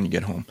note when you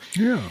get home.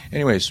 Yeah.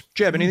 Anyways,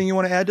 Jeb, anything you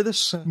want to add to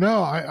this?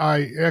 No,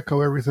 I echo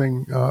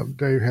everything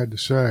Dave had to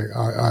say.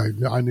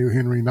 I knew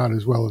Henry not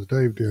as well as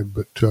Dave did,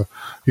 but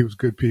he was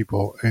good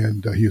people,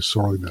 and he is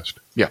sorely missed.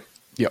 Yeah.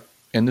 Yep.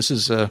 And this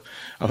is a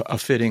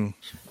fitting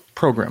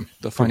program,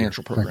 the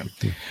financial program.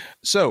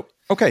 So,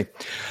 okay.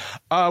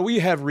 We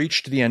have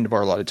reached the end of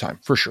our allotted time,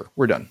 for sure.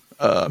 We're done.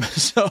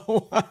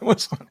 So I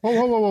was...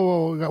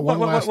 Whoa. Got one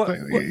last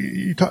thing.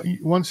 You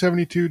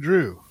 172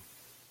 Drew.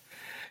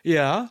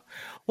 Yeah.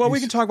 Well, we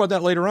can talk about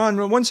that later on.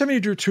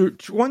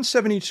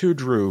 172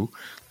 Drew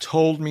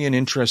told me an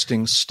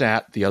interesting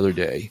stat the other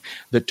day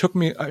that took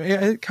me,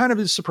 it kind of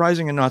is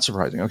surprising and not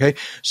surprising. Okay.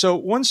 So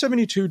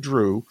 172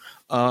 Drew,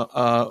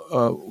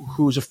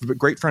 who's a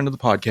great friend of the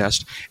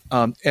podcast,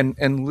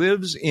 and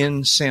lives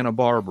in Santa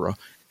Barbara,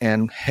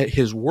 and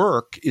his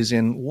work is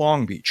in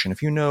Long Beach. And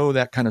if you know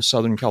that kind of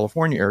Southern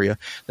California area,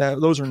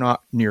 those are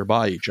not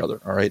nearby each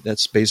other. All right.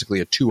 That's basically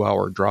a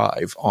 2-hour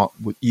drive,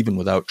 even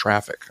without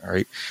traffic. All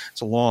right.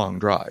 It's a long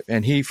drive.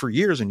 And he, for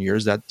years and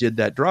years, did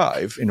that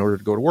drive in order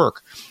to go to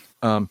work.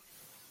 And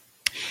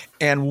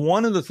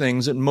one of the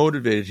things that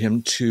motivated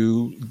him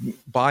to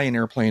buy an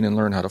airplane and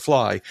learn how to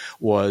fly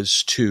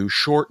was to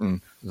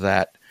shorten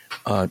that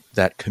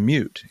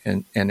commute.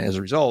 And as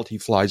a result, he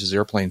flies his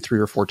airplane 3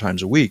 or 4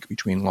 times a week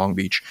between Long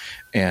Beach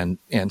and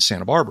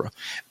Santa Barbara,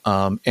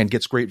 and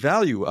gets great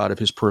value out of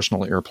his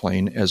personal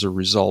airplane as a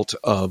result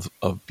of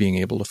being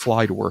able to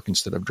fly to work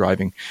instead of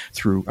driving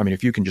through. I mean,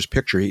 if you can just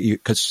picture,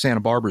 because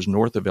Santa Barbara is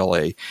north of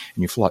LA,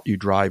 and you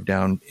drive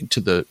down into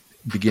the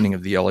beginning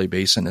of the LA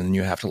basin, and then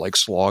you have to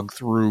slog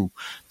through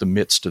the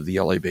midst of the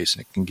LA basin.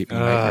 It can get you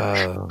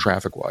nightmarish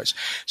traffic wise.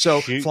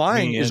 So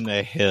flying is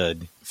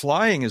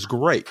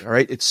great. All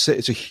right. It's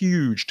a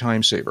huge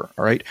time saver.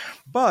 All right.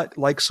 But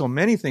like so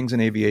many things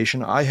in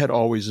aviation, I had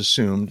always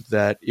assumed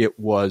that it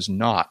was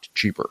not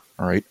cheaper.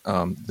 All right.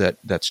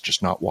 That's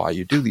just not why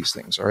you do these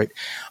things. All right.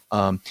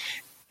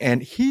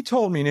 And he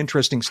told me an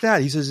interesting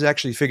stat. He says he's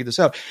actually figured this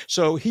out.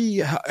 So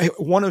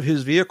one of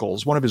his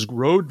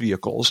road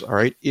vehicles, all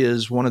right,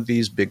 is one of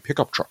these big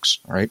pickup trucks,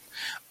 all right.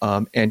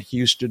 And he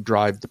used to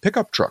drive the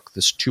pickup truck,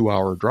 this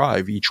 2-hour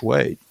drive each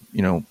way,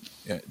 to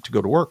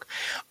go to work.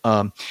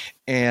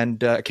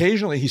 And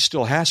occasionally he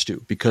still has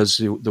to, because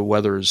the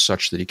weather is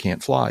such that he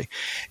can't fly.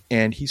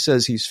 And he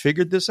says he's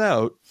figured this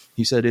out.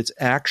 He said it's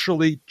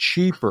actually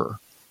cheaper,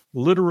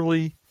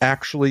 literally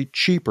actually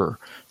cheaper,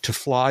 to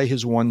fly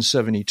his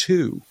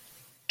 172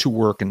 to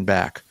work and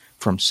back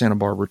from Santa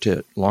Barbara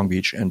to Long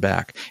Beach and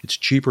back. It's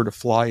cheaper to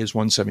fly his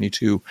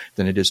 172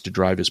 than it is to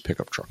drive his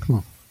pickup truck.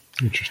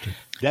 Interesting.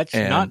 That's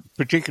not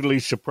particularly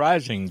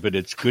surprising, but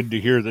it's good to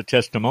hear the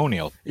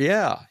testimonial.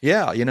 Yeah.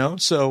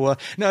 So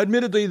now,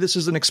 admittedly, this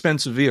is an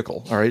expensive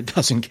vehicle. All right, it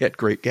doesn't get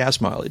great gas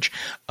mileage,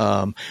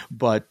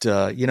 but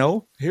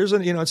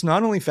it's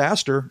not only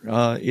faster;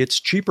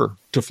 it's cheaper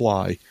to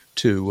fly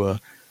to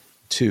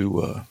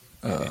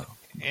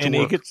And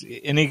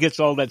he gets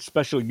all that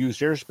special use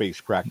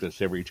airspace practice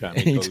every time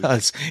he goes.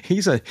 does.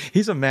 He's a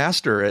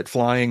master at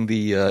flying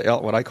the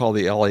what I call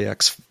the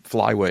LAX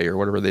flyway, or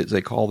whatever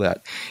they call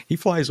that. He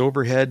flies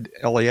overhead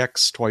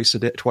LAX twice a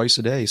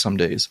day some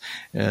days,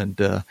 and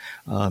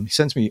he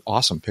sends me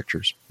awesome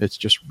pictures. It's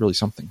just really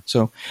something.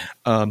 So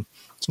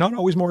it's not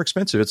always more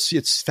expensive.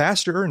 It's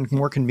faster and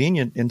more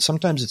convenient, and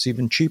sometimes it's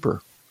even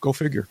cheaper. Go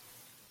figure.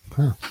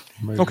 Huh,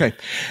 okay,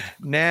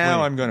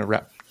 now I'm going to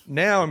wrap.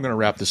 Now I'm going to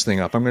wrap this thing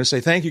up. I'm going to say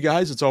thank you,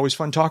 guys. It's always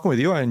fun talking with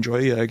you. I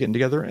enjoy getting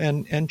together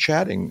and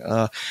chatting.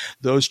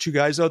 Those two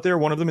guys out there,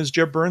 one of them is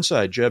Jeb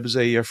Burnside. Jeb is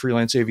a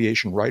freelance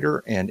aviation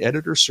writer and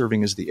editor,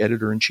 serving as the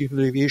editor-in-chief of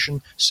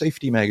Aviation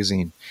Safety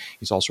Magazine.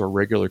 He's also a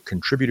regular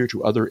contributor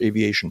to other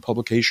aviation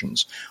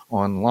publications.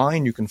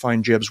 Online, you can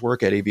find Jeb's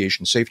work at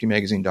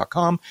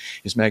aviationsafetymagazine.com.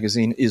 His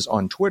magazine is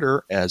on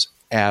Twitter as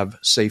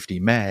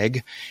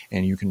AvSafetyMag,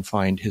 and you can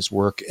find his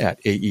work at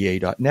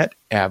aea.net,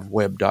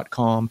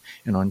 avweb.com,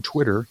 and on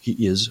Twitter,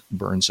 he is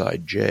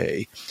Burnside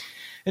J.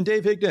 And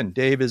Dave Higdon.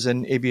 Dave is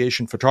an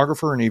aviation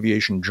photographer and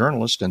aviation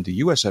journalist and the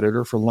U.S.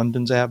 editor for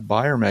London's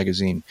AvBuyer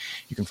magazine.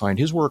 You can find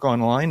his work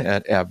online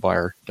at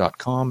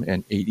avbuyer.com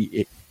and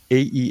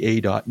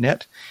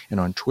aea.net, and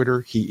on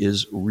Twitter, he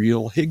is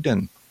Real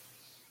Higdon.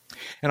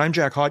 And I'm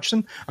Jack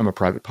Hodgson. I'm a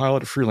private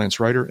pilot, a freelance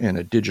writer, and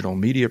a digital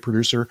media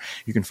producer.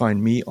 You can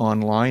find me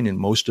online in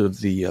most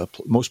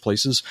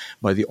places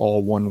by the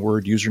all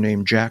one-word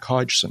username Jack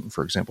Hodgson.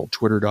 For example,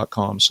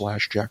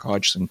 twitter.com/Jack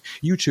Hodgson,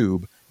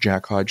 YouTube,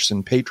 Jack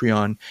Hodgson,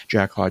 Patreon,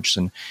 Jack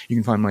Hodgson. You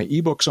can find my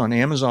ebooks on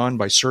Amazon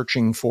by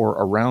searching for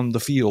Around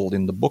the Field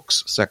in the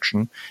books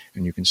section,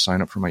 and you can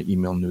sign up for my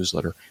email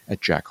newsletter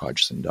at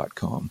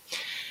jackhodgson.com.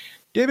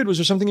 David, was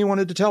there something you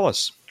wanted to tell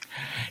us?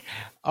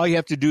 All you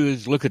have to do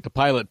is look at the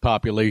pilot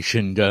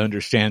population to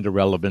understand the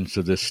relevance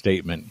of this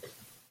statement.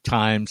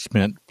 Time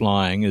spent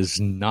flying is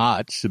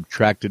not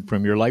subtracted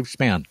from your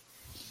lifespan.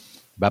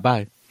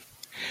 Bye-bye.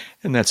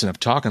 And that's enough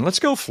talking. Let's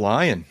go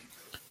flying.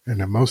 And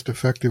the most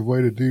effective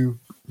way to do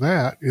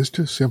that is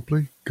to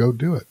simply go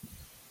do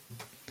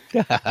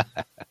it.